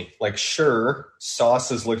early. Like, sure, Sauce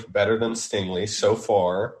has looked better than Stingley so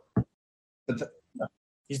far. But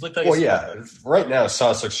he's looked like right now,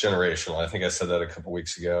 Sauce looks generational. I think I said that a couple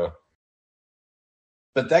weeks ago.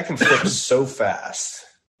 But that can flip so fast.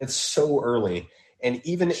 It's so early. And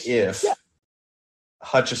even if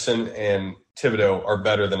Hutchinson and Thibodeau are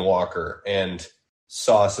better than Walker and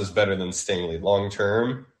Sauce is better than Stingley long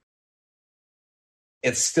term,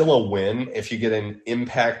 it's still a win if you get an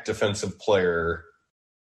impact defensive player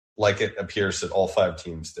like it appears that all 5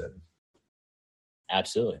 teams did.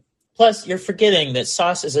 Absolutely. Plus, you're forgetting that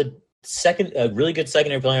Sauce is a really good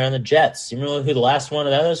secondary player on the Jets. You remember who the last one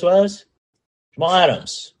of those was? Jamal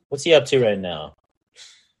Adams. What's he up to right now?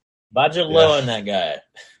 Budget low on that guy.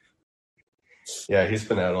 Yeah, he's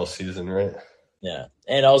been out all season, right? Yeah.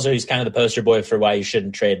 And also he's kind of the poster boy for why you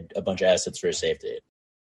shouldn't trade a bunch of assets for a safety.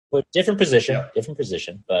 But different position,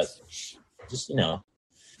 but just,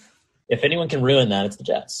 if anyone can ruin that, it's the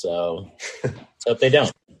Jets. So let's hope they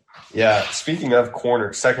don't. Yeah, speaking of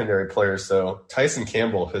secondary players, though, Tyson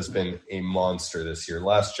Campbell has been a monster this year.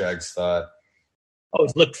 Last Jags thought. Oh,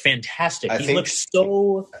 he's looked fantastic. He looked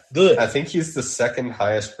so good. I think he's the second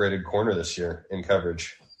highest graded corner this year in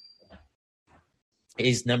coverage.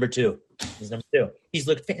 He's number 2. He's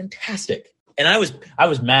looked fantastic. And I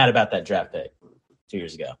was mad about that draft pick 2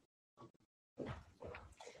 years ago.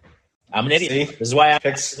 I'm an idiot. See? This is why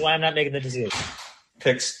I'm not making the decision.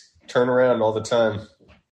 Picks turn around all the time.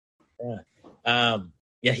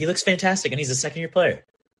 Yeah. He looks fantastic, and he's a second-year player.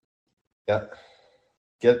 Yeah.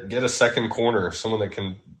 Get a second corner, someone that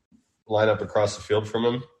can line up across the field from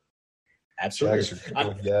him. Absolutely.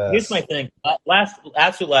 Here's my thing.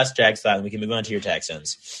 Last Jags thought, and we can move on to your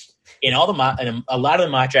Texans. In a lot of the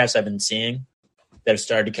mock drafts I've been seeing that have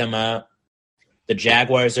started to come out, the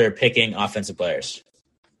Jaguars are picking offensive players.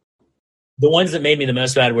 The ones that made me the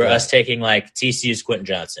most mad were us taking like TCU's Quentin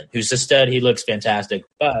Johnson, who's a stud. He looks fantastic,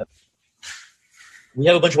 but we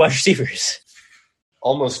have a bunch of wide receivers.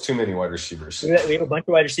 Almost too many wide receivers. We have a bunch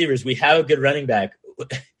of wide receivers. We have a good running back.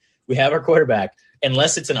 We have our quarterback.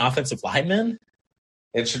 Unless it's an offensive lineman,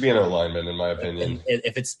 it should be an O-lineman, in my opinion. And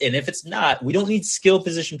if it's not, we don't need skill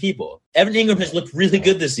position people. Evan Ingram has looked really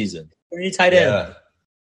good this season. We need tight end.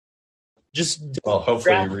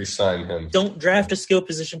 Hopefully you re-sign him. Don't draft a skill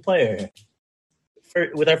position player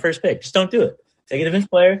with our first pick. Just don't do it. Take a defensive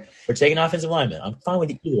player or take an offensive lineman. I'm fine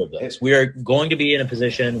with either of those. We are going to be in a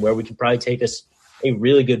position where we can probably take us a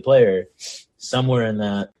really good player somewhere in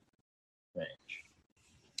that range.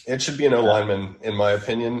 It should be an O-lineman, in my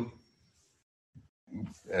opinion.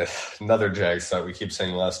 Another Jags thought. We keep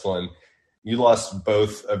saying last one. You lost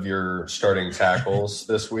both of your starting tackles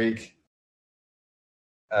this week.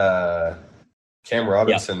 Cam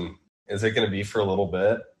Robinson, is it going to be for a little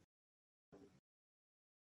bit?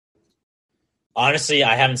 Honestly,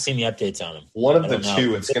 I haven't seen the updates on him. One of the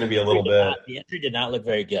two, it's going to be a little bit. The injury did not look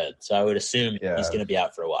very good, so I would assume he's going to be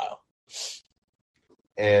out for a while.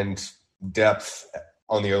 And depth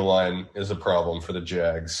on the O-line is a problem for the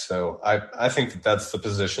Jags. So I think that's the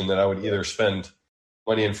position that I would either spend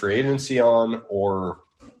money in free agency on or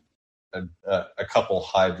a couple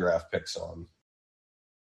high draft picks on.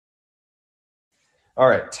 All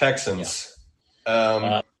right, Texans.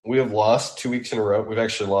 We have lost 2 weeks in a row. We've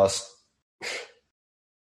actually lost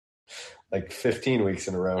like 15 weeks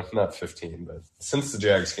in a row. Not 15, but since the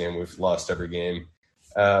Jags game, we've lost every game.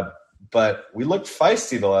 But we looked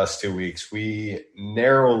feisty the last 2 weeks. We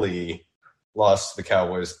narrowly lost to the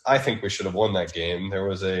Cowboys. I think we should have won that game. There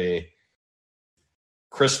was a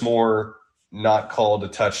Chris Moore not called a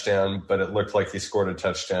touchdown, but it looked like he scored a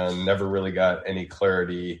touchdown. Never really got any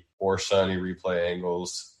clarity or saw any replay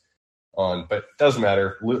angles on, but it doesn't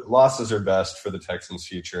matter. Losses are best for the Texans'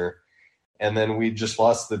 future. And then we just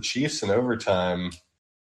lost the Chiefs in overtime,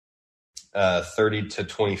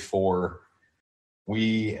 30-24.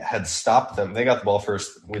 We had stopped them. They got the ball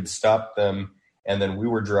first. We'd stopped them, and then we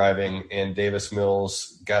were driving, and Davis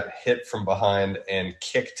Mills got hit from behind and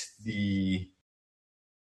kicked the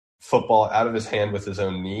football out of his hand with his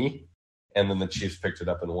own knee, and then the Chiefs picked it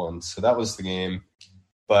up and won. So that was the game.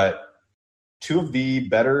 But two of the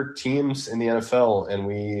better teams in the NFL, and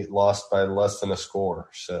we lost by less than a score.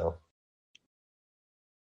 So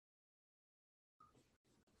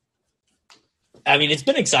I mean, it's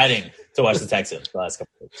been exciting to watch the Texans the last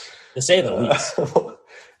couple of weeks, to say the least.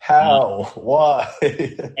 How? Why?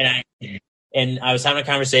 And I was having a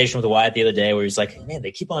conversation with Wyatt the other day where he's like, man,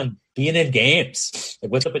 they keep on being in games.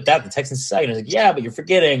 Like, what's up with that? The Texans suck. And I was like, yeah, but you're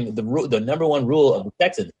forgetting the number one rule of the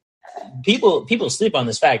Texans. People sleep on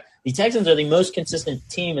this fact. The Texans are the most consistent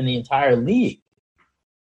team in the entire league.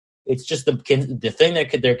 It's just the thing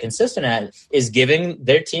that they're consistent at is giving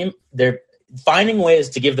their team, they're finding ways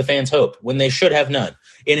to give the fans hope when they should have none.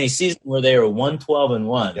 In a season where they are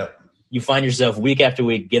 1-12-1, yep. You find yourself week after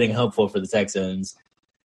week getting hopeful for the Texans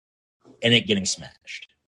and it getting smashed.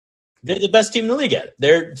 They're the best team in the league at it.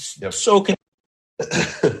 They're so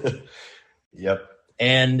Yep.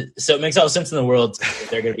 And so it makes all the sense in the world that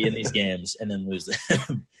they're going to be in these games and then lose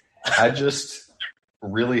them. I just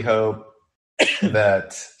really hope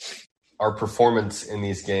that our performance in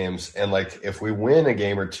these games, and like if we win a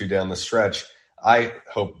game or two down the stretch, I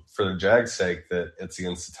hope for the Jags' sake that it's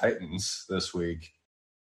against the Titans this week,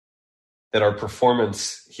 that our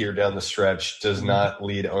performance here down the stretch does not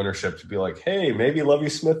lead ownership to be like, hey, maybe Lovie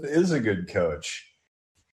Smith is a good coach.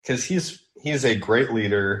 Because he's a great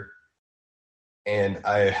leader, and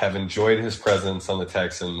I have enjoyed his presence on the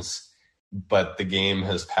Texans, but the game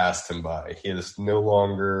has passed him by. He is no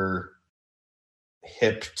longer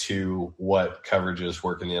hip to what coverages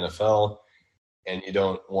work in the NFL, and you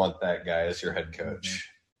don't want that guy as your head coach.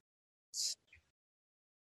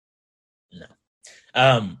 No.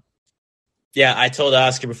 Yeah, I told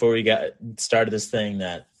Oscar before we got started this thing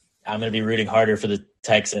that I'm going to be rooting harder for the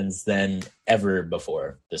Texans than ever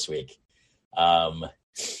before this week. I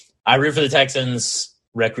root for the Texans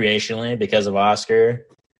recreationally because of Oscar,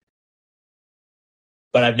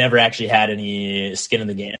 but I've never actually had any skin in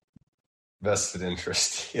the game. Vested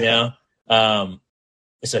interest. Yeah.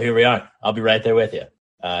 So here we are. I'll be right there with you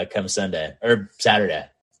come Sunday or Saturday,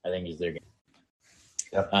 I think is their game.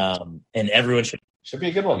 Yep. And everyone should be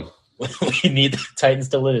a good one. We need the Titans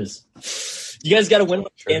to lose. You guys got to win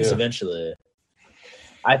games eventually.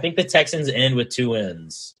 I think the Texans end with 2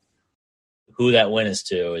 wins. Who that win is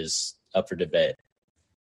to is up for debate.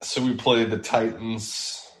 So we play the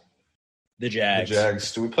Titans. The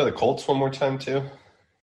Jags. Do we play the Colts one more time too?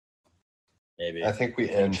 Maybe. I think we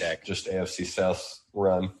end just AFC South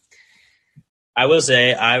run. I will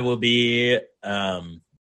say I will be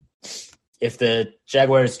if the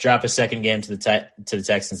Jaguars drop a second game to the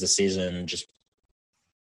Texans this season, just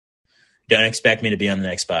don't expect me to be on the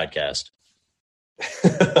next podcast.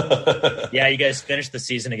 Yeah, you guys finished the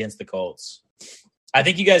season against the Colts. I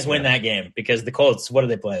think you guys win that game because the Colts, what are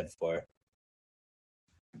they playing for?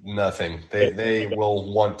 Nothing. They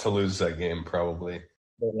will want to lose that game probably.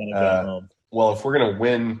 They're going to go home. Well, if we're going to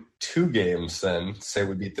win 2 games, then say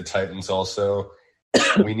we beat the Titans also,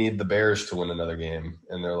 we need the Bears to win another game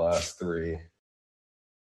in their last 3.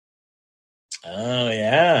 Oh,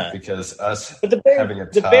 yeah. Because us having a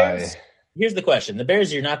tie. Here's the question. The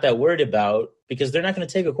Bears you're not that worried about because they're not going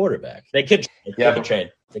to take a quarterback. They could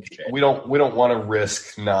trade. We don't want to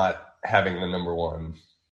risk not having the number 1.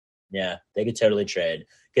 Yeah, they could totally trade.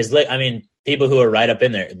 Because, I mean, people who are right up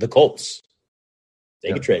in there, the Colts,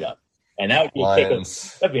 they could trade up. And that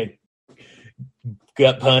would be a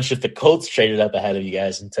gut punch if the Colts traded up ahead of you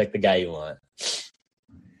guys and took the guy you want.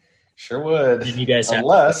 Sure would. And you guys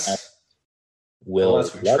unless we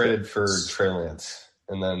traded for Trey Lance,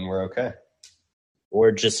 and then we're okay.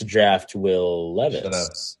 Or just draft Will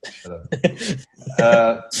Levis. Shut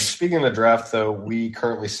up. Speaking of the draft, though, we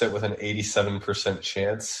currently sit with an 87%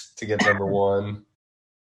 chance to get number 1.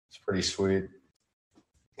 It's pretty sweet.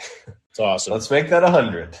 It's awesome. Let's make that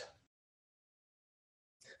 100.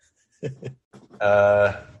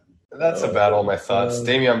 That's about all my thoughts.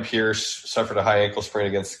 Dameon Pierce suffered a high ankle sprain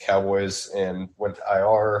against the Cowboys and went to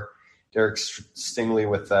IR. Derek Stingley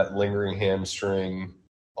with that lingering hamstring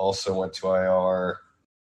also went to IR.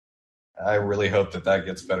 I really hope that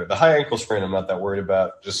gets better. The high ankle sprain I'm not that worried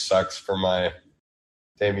about. Just sucks for my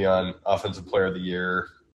Dameon Offensive Player of the Year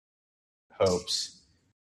hopes.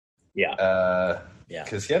 Yeah.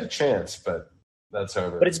 Because he had a chance, but that's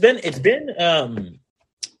over. But it's been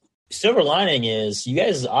silver lining is you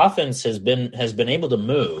guys' offense has been able to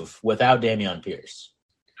move without Dameon Pierce.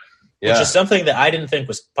 Yeah. Which is something that I didn't think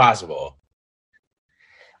was possible.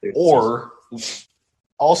 Or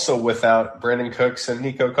also without Brandon Cooks and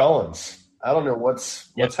Nico Collins. I don't know what's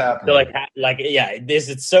happening. So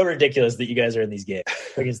it's so ridiculous that you guys are in these games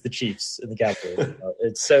against the Chiefs and the Cowboys.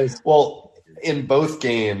 It's so well in both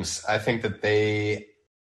games. I think that they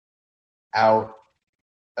what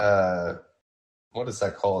is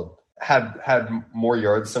that called? Had more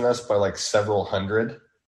yards than us by like several hundred.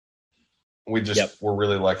 We just were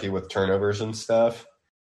really lucky with turnovers and stuff.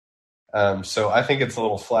 So I think it's a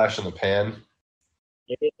little flash in the pan.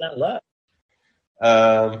 Maybe it's not luck.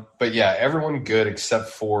 But yeah, everyone good except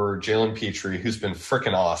for Jalen Petrie, who's been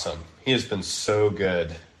freaking awesome. He has been so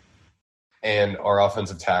good. And our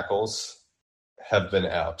offensive tackles have been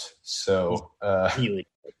out. So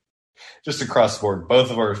just across the board, both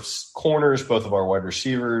of our corners, both of our wide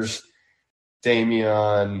receivers,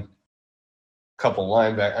 Dameon, couple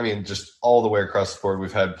linebackers. I mean, just all the way across the board,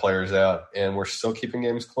 we've had players out, and we're still keeping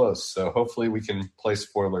games close. So hopefully we can play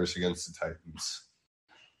spoilers against the Titans.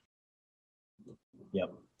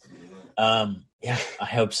 Yep. Yeah, I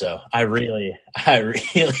hope so. I really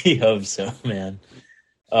hope so, man.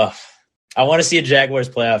 Oh, I want to see a Jaguars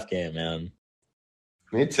playoff game, man.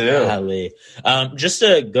 Me too. Golly. Just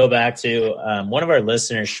to go back to one of our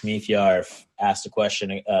listeners, Shmeef Yarf, asked a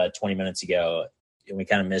question 20 minutes ago, and we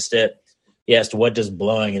kind of missed it. He asked, what does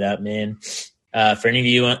blowing it up mean? For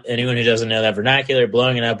anyone who doesn't know that vernacular,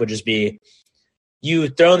 blowing it up would just be you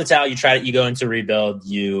throw in the towel, you go into rebuild,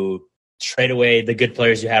 you trade away the good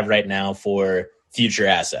players you have right now for future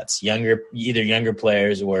assets, either younger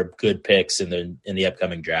players or good picks in the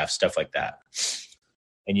upcoming draft, stuff like that.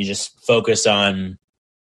 And you just focus on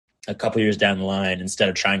a couple years down the line instead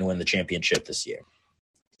of trying to win the championship this year.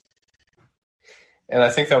 And I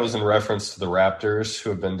think that was in reference to the Raptors,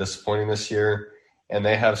 who have been disappointing this year. And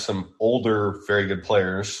they have some older, very good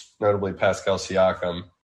players, notably Pascal Siakam,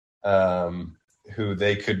 who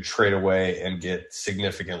they could trade away and get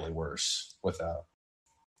significantly worse without.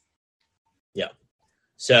 Yeah.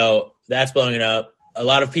 So that's blowing it up. A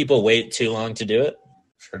lot of people wait too long to do it.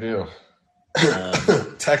 Sure do.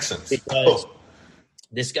 Texans. Because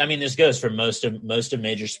this goes for most of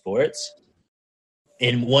major sports.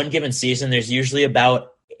 In one given season, there's usually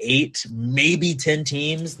about 8, maybe 10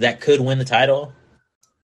 teams that could win the title.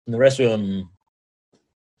 And the rest of them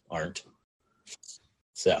aren't.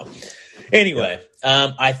 So, anyway,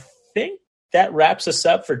 I think that wraps us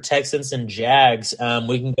up for Texans and Jags.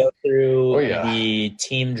 We can go through the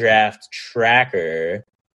team draft tracker.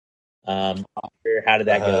 How did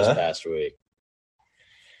that go this past week?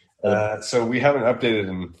 So we haven't updated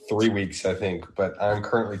in 3 weeks, I think, but I'm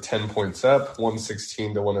currently 10 points up,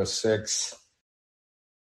 116 to 106.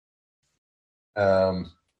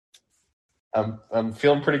 I'm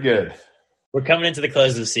feeling pretty good. We're coming into the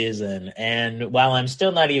close of the season, and while I'm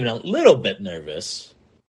still not even a little bit nervous,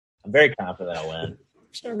 I'm very confident I'll win. I'm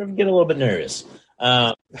starting to get a little bit nervous.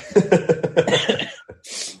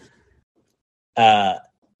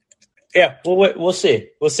 Yeah, we'll see.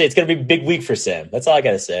 We'll see. It's going to be a big week for Sam. That's all I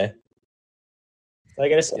got to say.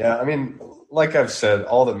 Yeah, I mean, like I've said,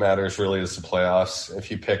 all that matters really is the playoffs.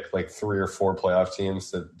 If you pick like 3 or 4 playoff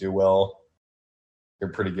teams that do well, you're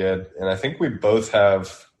pretty good. And I think we both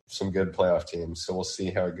have some good playoff teams, so we'll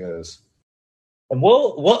see how it goes. And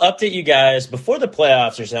we'll update you guys before the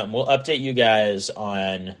playoffs or something. We'll update you guys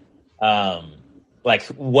on like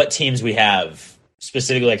what teams we have,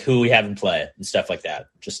 specifically like who we have in play and stuff like that.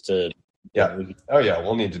 Just to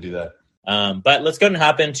we'll need to do that. But let's go ahead and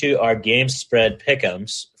hop into our game spread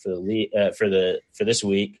pick'ems for this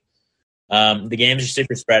week. The games are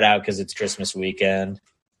super spread out because it's Christmas weekend.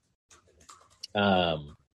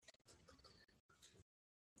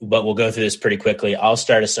 But we'll go through this pretty quickly. I'll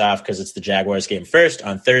start us off because it's the Jaguars game first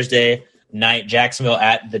on Thursday night. Jacksonville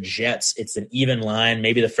at the Jets. It's an even line,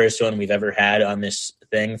 maybe the first one we've ever had on this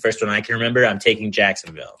thing. First one I can remember. I'm taking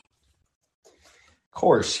Jacksonville. Of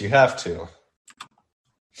course, you have to.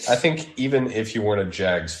 I think even if you weren't a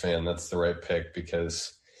Jags fan, that's the right pick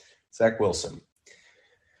because Zach Wilson.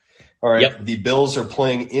 All right, Yep. The Bills are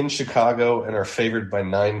playing in Chicago and are favored by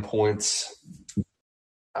 9 points.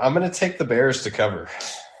 I'm going to take the Bears to cover.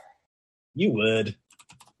 You would.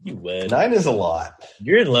 9 is a lot.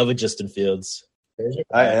 You're in love with Justin Fields.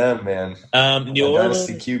 I am, man. New Orleans,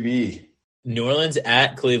 Dynasty QB. New Orleans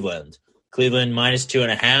at Cleveland. Cleveland minus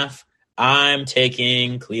 2.5. I'm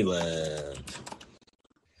taking Cleveland.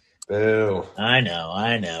 Boo. I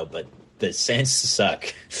know, but the Saints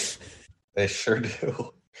suck. They sure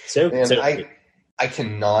do. Man, I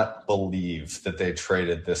cannot believe that they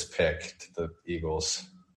traded this pick to the Eagles.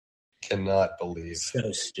 Cannot believe.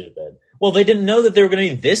 So stupid. Well, they didn't know that they were going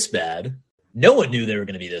to be this bad. No one knew they were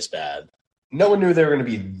going to be this bad. No one knew they were going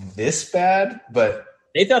to be this bad, but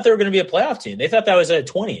they thought they were going to be a playoff team. They thought that was a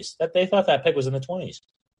 20s. They thought that pick was in the 20s.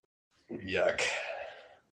 Yuck.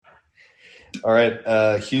 All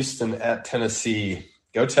right, Houston at Tennessee.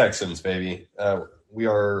 Go Texans, baby.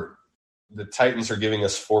 The Titans are giving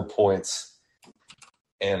us 4 points,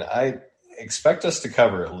 and I expect us to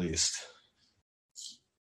cover at least.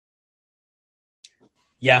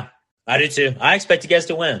 Yeah, I do too. I expect you guys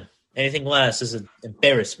to win. Anything less is an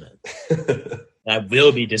embarrassment. I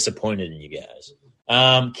will be disappointed in you guys.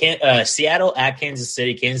 Seattle at Kansas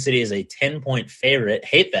City. Kansas City is a 10-point favorite.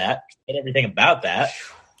 Hate that. Hate everything about that.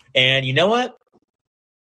 And you know what?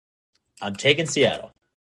 I'm taking Seattle.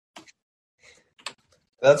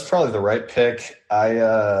 That's probably the right pick.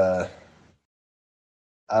 I'm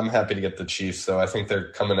happy to get the Chiefs, though. I think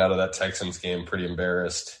they're coming out of that Texans game pretty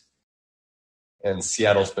embarrassed. And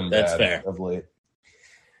Seattle's been bad of late.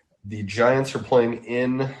 The Giants are playing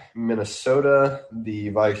in Minnesota. The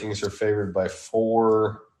Vikings are favored by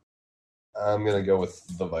 4. I'm going to go with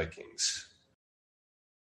the Vikings.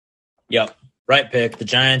 Yep. Right pick. The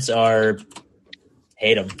Giants are –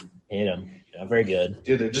 hate them. Not very good.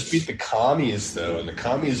 Dude, they just beat the Commies, though, and the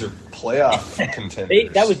Commies are playoff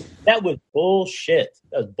contenders. That was bullshit.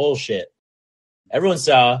 That was bullshit. Everyone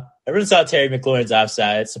saw Terry McLaurin's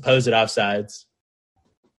offsides, supposed offsides.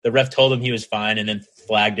 The ref told him he was fine and then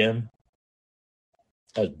flagged him.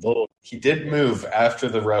 That was bull. He did move after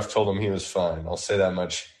the ref told him he was fine. I'll say that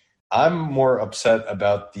much. I'm more upset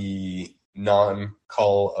about the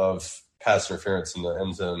non-call of pass interference in the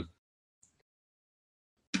end zone.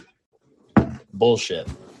 Bullshit.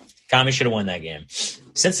 Tommy should have won that game.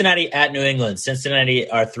 Cincinnati at New England. Cincinnati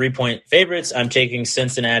are 3-point favorites. I'm taking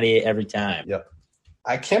Cincinnati every time. Yep.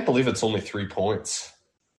 I can't believe it's only 3 points.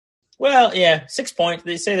 Well, yeah, 6 points.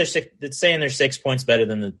 They say they're saying they're 6 points better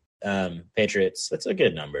than the Patriots. That's a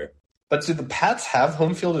good number. But do the Pats have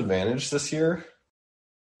home field advantage this year?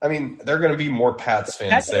 I mean, they're going to be more Pats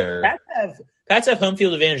fans there. Pats have home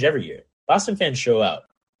field advantage every year. Boston fans show out.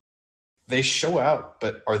 They show out,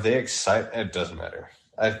 but are they excited? It doesn't matter.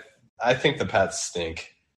 I think the Pats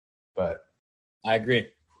stink, but I agree.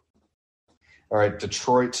 All right,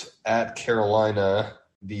 Detroit at Carolina.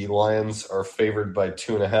 The Lions are favored by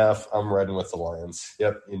 2.5. I'm riding with the Lions.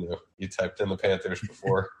 Yep, you knew. You typed in the Panthers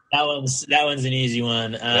before. That one's an easy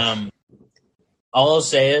one. All I'll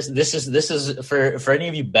say is this is for any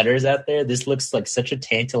of you bettors out there. This looks like such a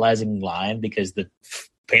tantalizing line because the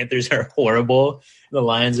Panthers are horrible. The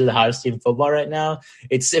Lions are the hottest team in football right now.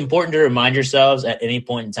 It's important to remind yourselves at any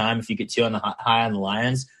point in time, if you get too high on the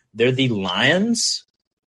Lions, they're the Lions,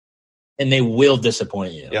 and they will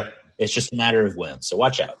disappoint you. Yep. It's just a matter of when. So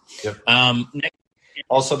watch out. Yep.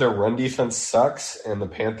 Also, their run defense sucks, and the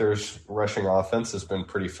Panthers' rushing offense has been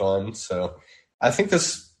pretty fun. So I think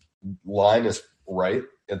this line is right.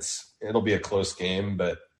 It'll be a close game,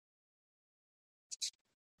 but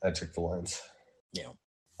I took the Lions. Yeah.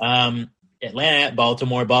 Atlanta at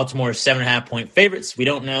Baltimore. Baltimore 7.5-point favorites. We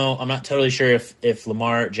don't know. I'm not totally sure if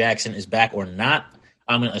Lamar Jackson is back or not.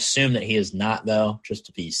 I'm going to assume that he is not, though, just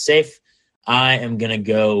to be safe. I am going to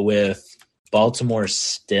go with Baltimore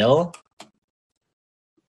still.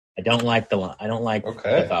 I don't like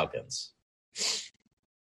the Falcons.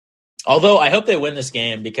 Although I hope they win this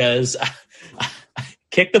game because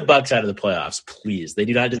kick the Bucs out of the playoffs, please. They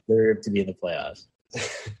do not deserve to be in the playoffs.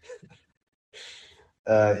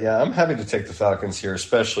 Yeah, I'm happy to take the Falcons here,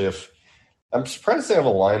 especially if I'm surprised they have a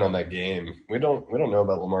line on that game. We don't know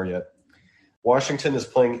about Lamar yet. Washington is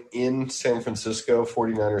playing in San Francisco.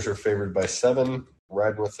 49ers are favored by 7.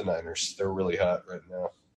 Riding with the Niners. They're really hot right now.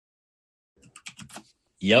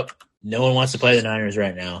 Yep. No one wants to play the Niners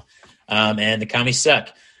right now. And the commies suck.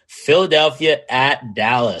 Philadelphia at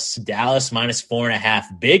Dallas. Dallas minus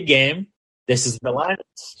 4.5. Big game. This is the line.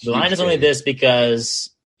 The line is only this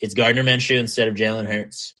because it's Gardner Minshew instead of Jalen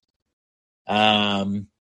Hurts.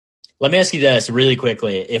 Let me ask you this really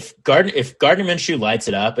quickly. If Gardner Minshew lights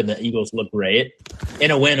it up and the Eagles look great in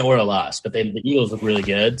a win or a loss, but the Eagles look really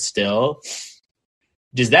good still,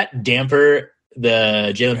 does that damper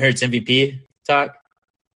the Jalen Hurts MVP talk?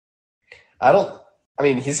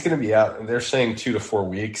 He's going to be out. They're saying 2 to 4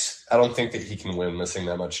 weeks. I don't think that he can win missing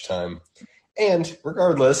that much time. And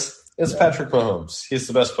regardless, it's Patrick Mahomes. He's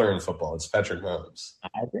the best player in football. It's Patrick Mahomes.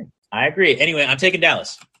 I agree. Anyway, I'm taking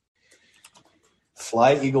Dallas.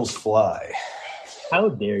 Fly, Eagles, fly. How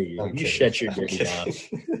dare you? You shut your dirty mouth.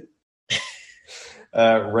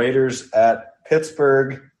 Raiders at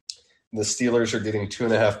Pittsburgh. The Steelers are getting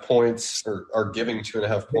 2.5 points, or are giving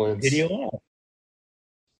 2.5 points.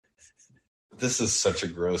 This is such a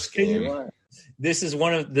gross game. This is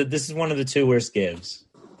one of the 2 worst games.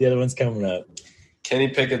 The other one's coming up. Kenny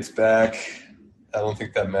Pickett's back. I don't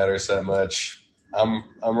think that matters that much. I'm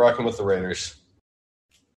rocking with the Raiders.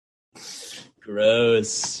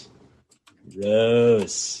 Gross. You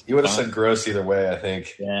would have said gross either way, I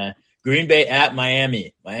think. Yeah. Green Bay at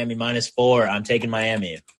Miami. Miami minus 4. I'm taking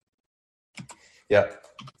Miami. Yeah.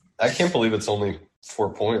 I can't believe it's only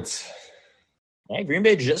 4 points. Hey, Green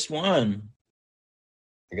Bay just won.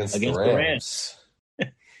 against the Rams.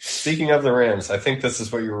 Speaking of the Rams, I think this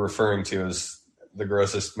is what you were referring to as the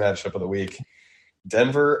grossest matchup of the week.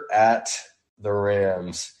 Denver at the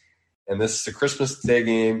Rams. And this is a Christmas Day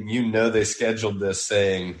game. You know they scheduled this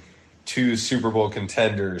saying 2 Super Bowl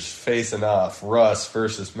contenders facing off, Russ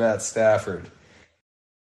versus Matt Stafford.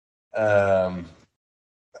 Yep.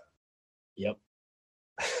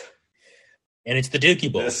 And it's the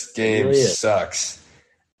Dookie Bowl. This game really sucks.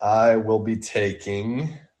 I will be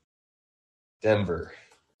taking Denver.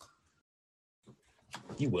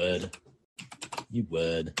 You would.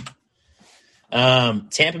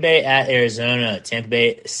 Tampa Bay at Arizona. Tampa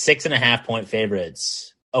Bay 6.5-point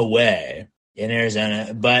favorites away in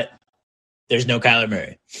Arizona, but there's no Kyler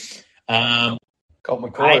Murray. Colt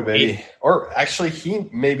McCoy, baby. Or actually, he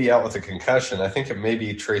may be out with a concussion. I think it may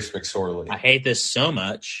be Trace McSorley. I hate this so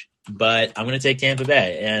much, but I'm going to take Tampa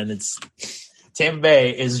Bay. And Tampa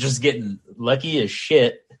Bay is just getting lucky as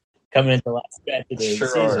shit coming into the last stretch of the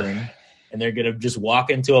season. And they're going to just walk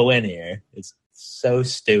into a win here. It's so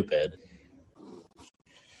stupid.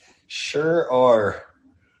 Sure are.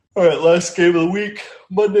 All right, last game of the week.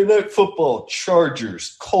 Monday Night Football.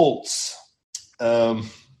 Chargers, Colts.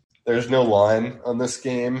 There's no line on this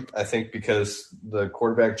game, I think, because the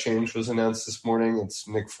quarterback change was announced this morning. It's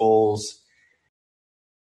Nick Foles.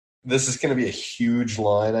 This is going to be a huge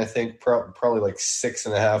line, I think, probably like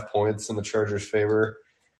 6.5 points in the Chargers' favor.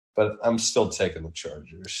 But I'm still taking the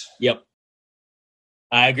Chargers. Yep.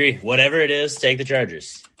 I agree. Whatever it is, take the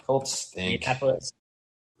Chargers. Colts stink.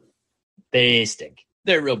 They stink.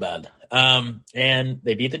 They're real bad. And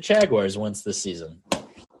they beat the Jaguars once this season.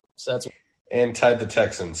 So that's and tied the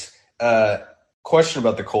Texans. Question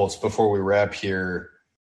about the Colts before we wrap here.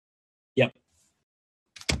 Yep.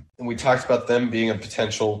 And we talked about them being a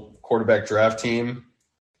potential quarterback draft team.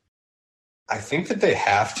 I think that they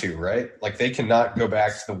have to, right? Like they cannot go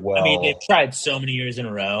back to the well. I mean, they've tried so many years in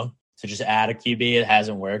a row to just add a QB. It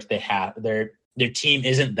hasn't worked. They have their team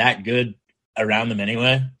isn't that good around them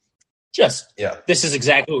anyway. This is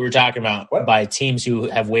exactly what we're talking about by teams who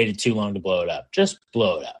have waited too long to blow it up. Just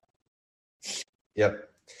blow it up. Yep.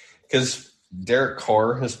 Because Derek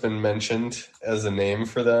Carr has been mentioned as a name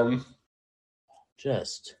for them.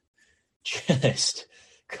 Just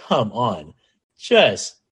come on.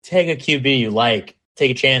 Just take a QB you like,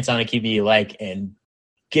 take a chance on a QB you like, and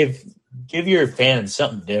give your fans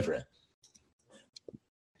something different.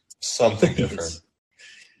 Something different.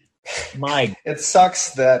 It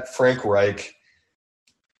sucks that Frank Reich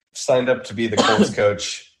signed up to be the Colts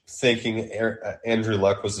coach thinking Andrew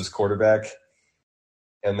Luck was his quarterback,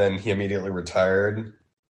 and then he immediately retired.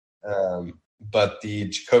 But the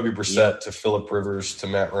Jacoby Brissett to Phillip Rivers to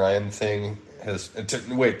Matt Ryan thing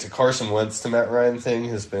to Carson Wentz to Matt Ryan thing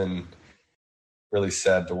has been really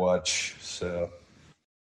sad to watch. So,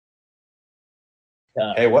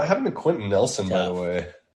 hey, what happened to Quentin Nelson, by the way?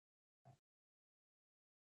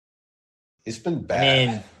 He's been bad.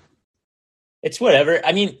 I mean, it's whatever.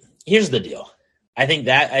 I mean, here's the deal. I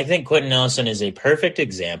think Quentin Nelson is a perfect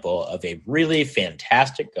example of a really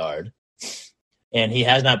fantastic guard, and he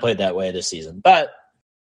has not played that way this season. But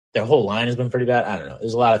their whole line has been pretty bad. I don't know.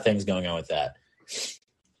 There's a lot of things going on with that.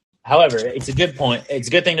 However, it's a good point. It's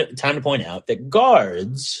a good time to point out that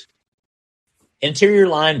guards, interior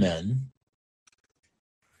linemen,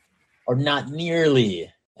 are not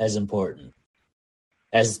nearly as important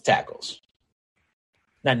as tackles.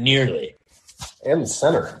 Not nearly. And the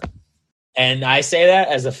center. And I say that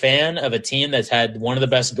as a fan of a team that's had one of the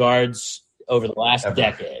best guards over the last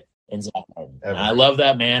decade in Zach Martin. I love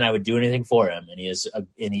that man. I would do anything for him. And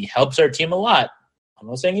he helps our team a lot. I'm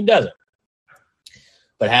not saying he doesn't.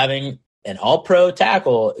 But having an all-pro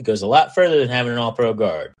tackle, it goes a lot further than having an all-pro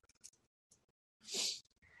guard.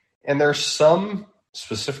 And there's some,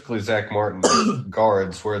 specifically Zach Martin,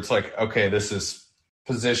 guards where it's like, okay, this is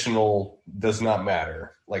positional, does not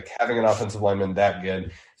matter. Like having an offensive lineman that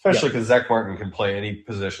good, especially because Zach Martin can play any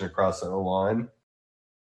position across the line.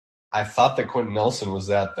 I thought that Quentin Nelson was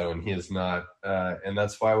that, though, and he is not. And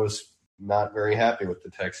that's why I was not very happy with the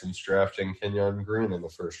Texans drafting Kenyon Green in the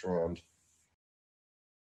first round.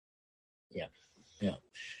 Yeah.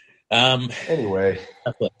 Anyway.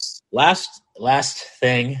 Last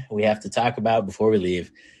thing we have to talk about before we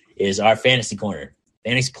leave is our fantasy corner.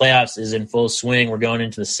 Fantasy playoffs is in full swing. We're going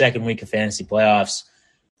into the second week of fantasy playoffs.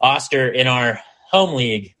 Oscar, in our home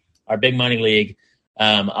league, our big money league,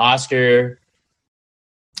 Oscar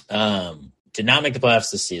did not make the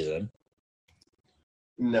playoffs this season.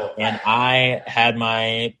 No. And I had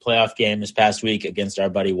my playoff game this past week against our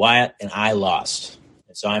buddy Wyatt, and I lost.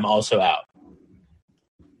 So I'm also out.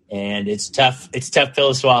 And it's tough. It's a tough pill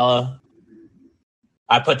to swallow.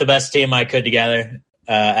 I put the best team I could together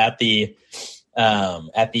at the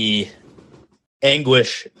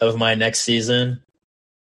anguish of my next season,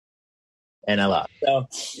 and I lost. So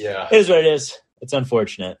Yeah. it is what it is. It's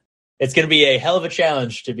unfortunate. It's going to be a hell of a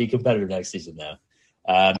challenge to be competitive next season, though.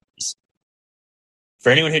 For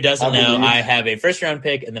anyone who doesn't know, I have a first-round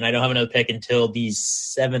pick, and then I don't have another pick until the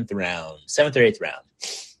seventh or eighth round.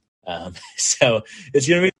 So it's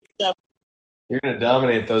going to be tough. You're going to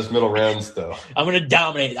dominate those middle rounds, though. I'm going to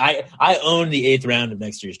dominate. I own the eighth round of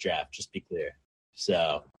next year's draft, just to be clear.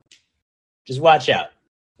 So just watch out.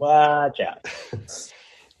 Watch out.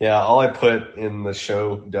 Yeah, all I put in the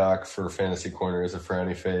show doc for Fantasy Corner is a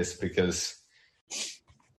frowny face because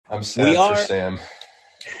I'm sad for Sam.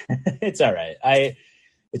 It's all right.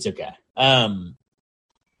 It's okay.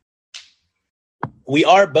 We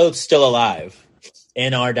are both still alive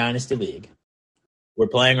in our Dynasty League. We're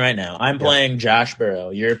playing right now. I'm playing Josh Burrow.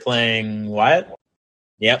 You're playing Wyatt?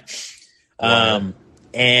 Yep.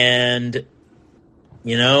 And,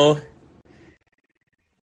 you know,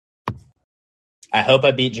 I hope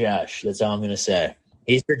I beat Josh. That's all I'm going to say.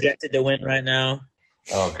 He's projected to win right now.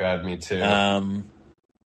 Oh, God, me too.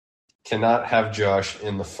 Cannot have Josh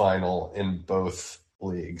in the final in both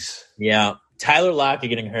leagues. Yeah. Tyler Lockett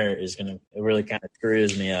getting hurt is going to really kind of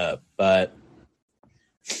screws me up, but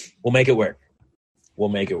we'll make it work. We'll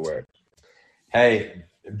make it work. Hey,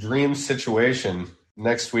 dream situation.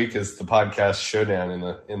 Next week is the podcast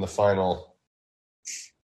showdown in the final.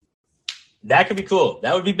 That could be cool.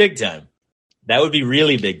 That would be big time. That would be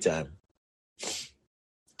really big time.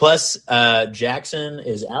 Plus, Jackson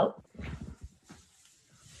is out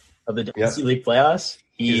of the Dynasty League playoffs.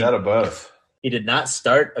 He's out of both. He did not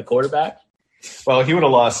start a quarterback. Well, he would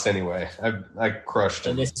have lost anyway. I crushed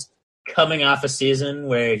him. And this is coming off a season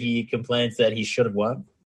where he complains that he should have won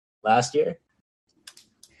last year.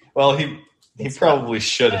 Well, he probably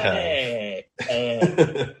should have. Hey.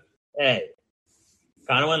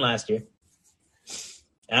 Connor won last year.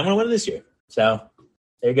 And I'm going to win this year. So,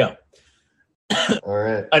 there you go. All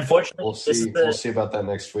right. Unfortunately, we'll see about that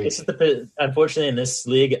next week. Unfortunately, in this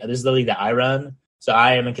league, this is the league that I run, so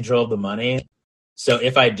I am in control of the money. So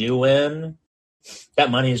if I do win,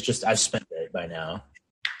 that money is just I've spent it by now.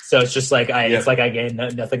 So it's just like it's like I gained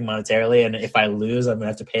nothing monetarily, and if I lose, I'm gonna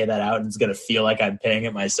have to pay that out, and it's gonna feel like I'm paying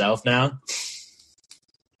it myself now.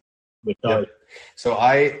 So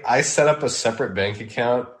I set up a separate bank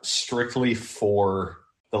account strictly for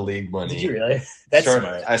the league money. Did you really? That's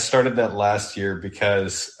smart. I started that last year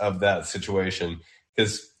because of that situation.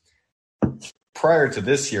 Because prior to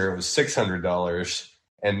this year, it was $600,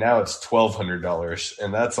 and now it's $1,200,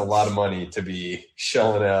 and that's a lot of money to be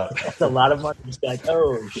shelling out. That's a lot of money. Just like,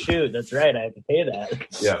 oh shoot, that's right, I have to pay that.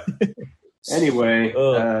 Yeah. Anyway,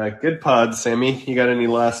 good pod, Sammy. You got any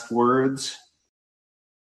last words?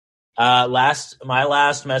 My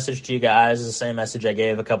last message to you guys is the same message I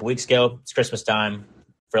gave a couple weeks ago. It's Christmas time.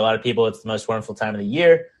 For a lot of people, it's the most wonderful time of the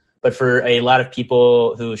year. But for a lot of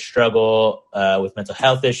people who struggle with mental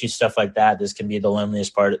health issues, stuff like that, this can be the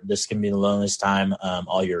loneliest part. This can be the loneliest time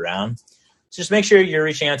all year round. So just make sure you're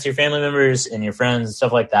reaching out to your family members and your friends and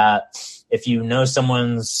stuff like that. If you know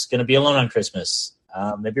someone's going to be alone on Christmas,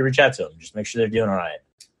 maybe reach out to them. Just make sure they're doing all right,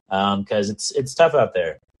 because it's tough out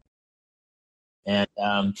there. And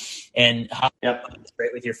it's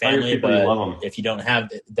great with your family, but if you don't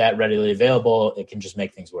have that readily available, it can just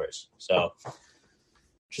make things worse. So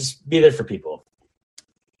just be there for people.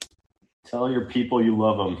 Tell your people you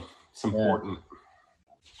love them. It's important.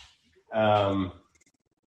 Yeah.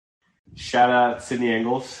 Shout out Sydney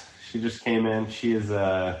Engels. She just came in. She is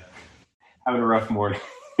having a rough morning,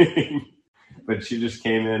 but she just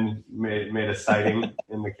came in, made a sighting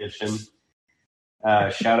in the kitchen.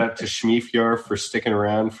 Shout out to Schmiefjar for sticking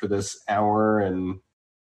around for this hour and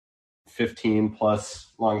 15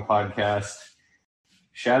 plus long podcast.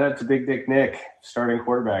 Shout out to Big Dick Nick, starting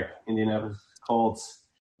quarterback, Indianapolis Colts.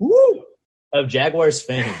 Woo! Of Jaguars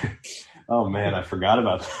fame. Oh man, I forgot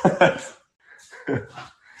about that.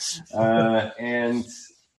 And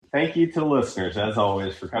thank you to the listeners, as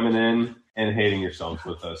always, for coming in and hating yourselves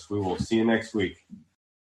with us. We will see you next week.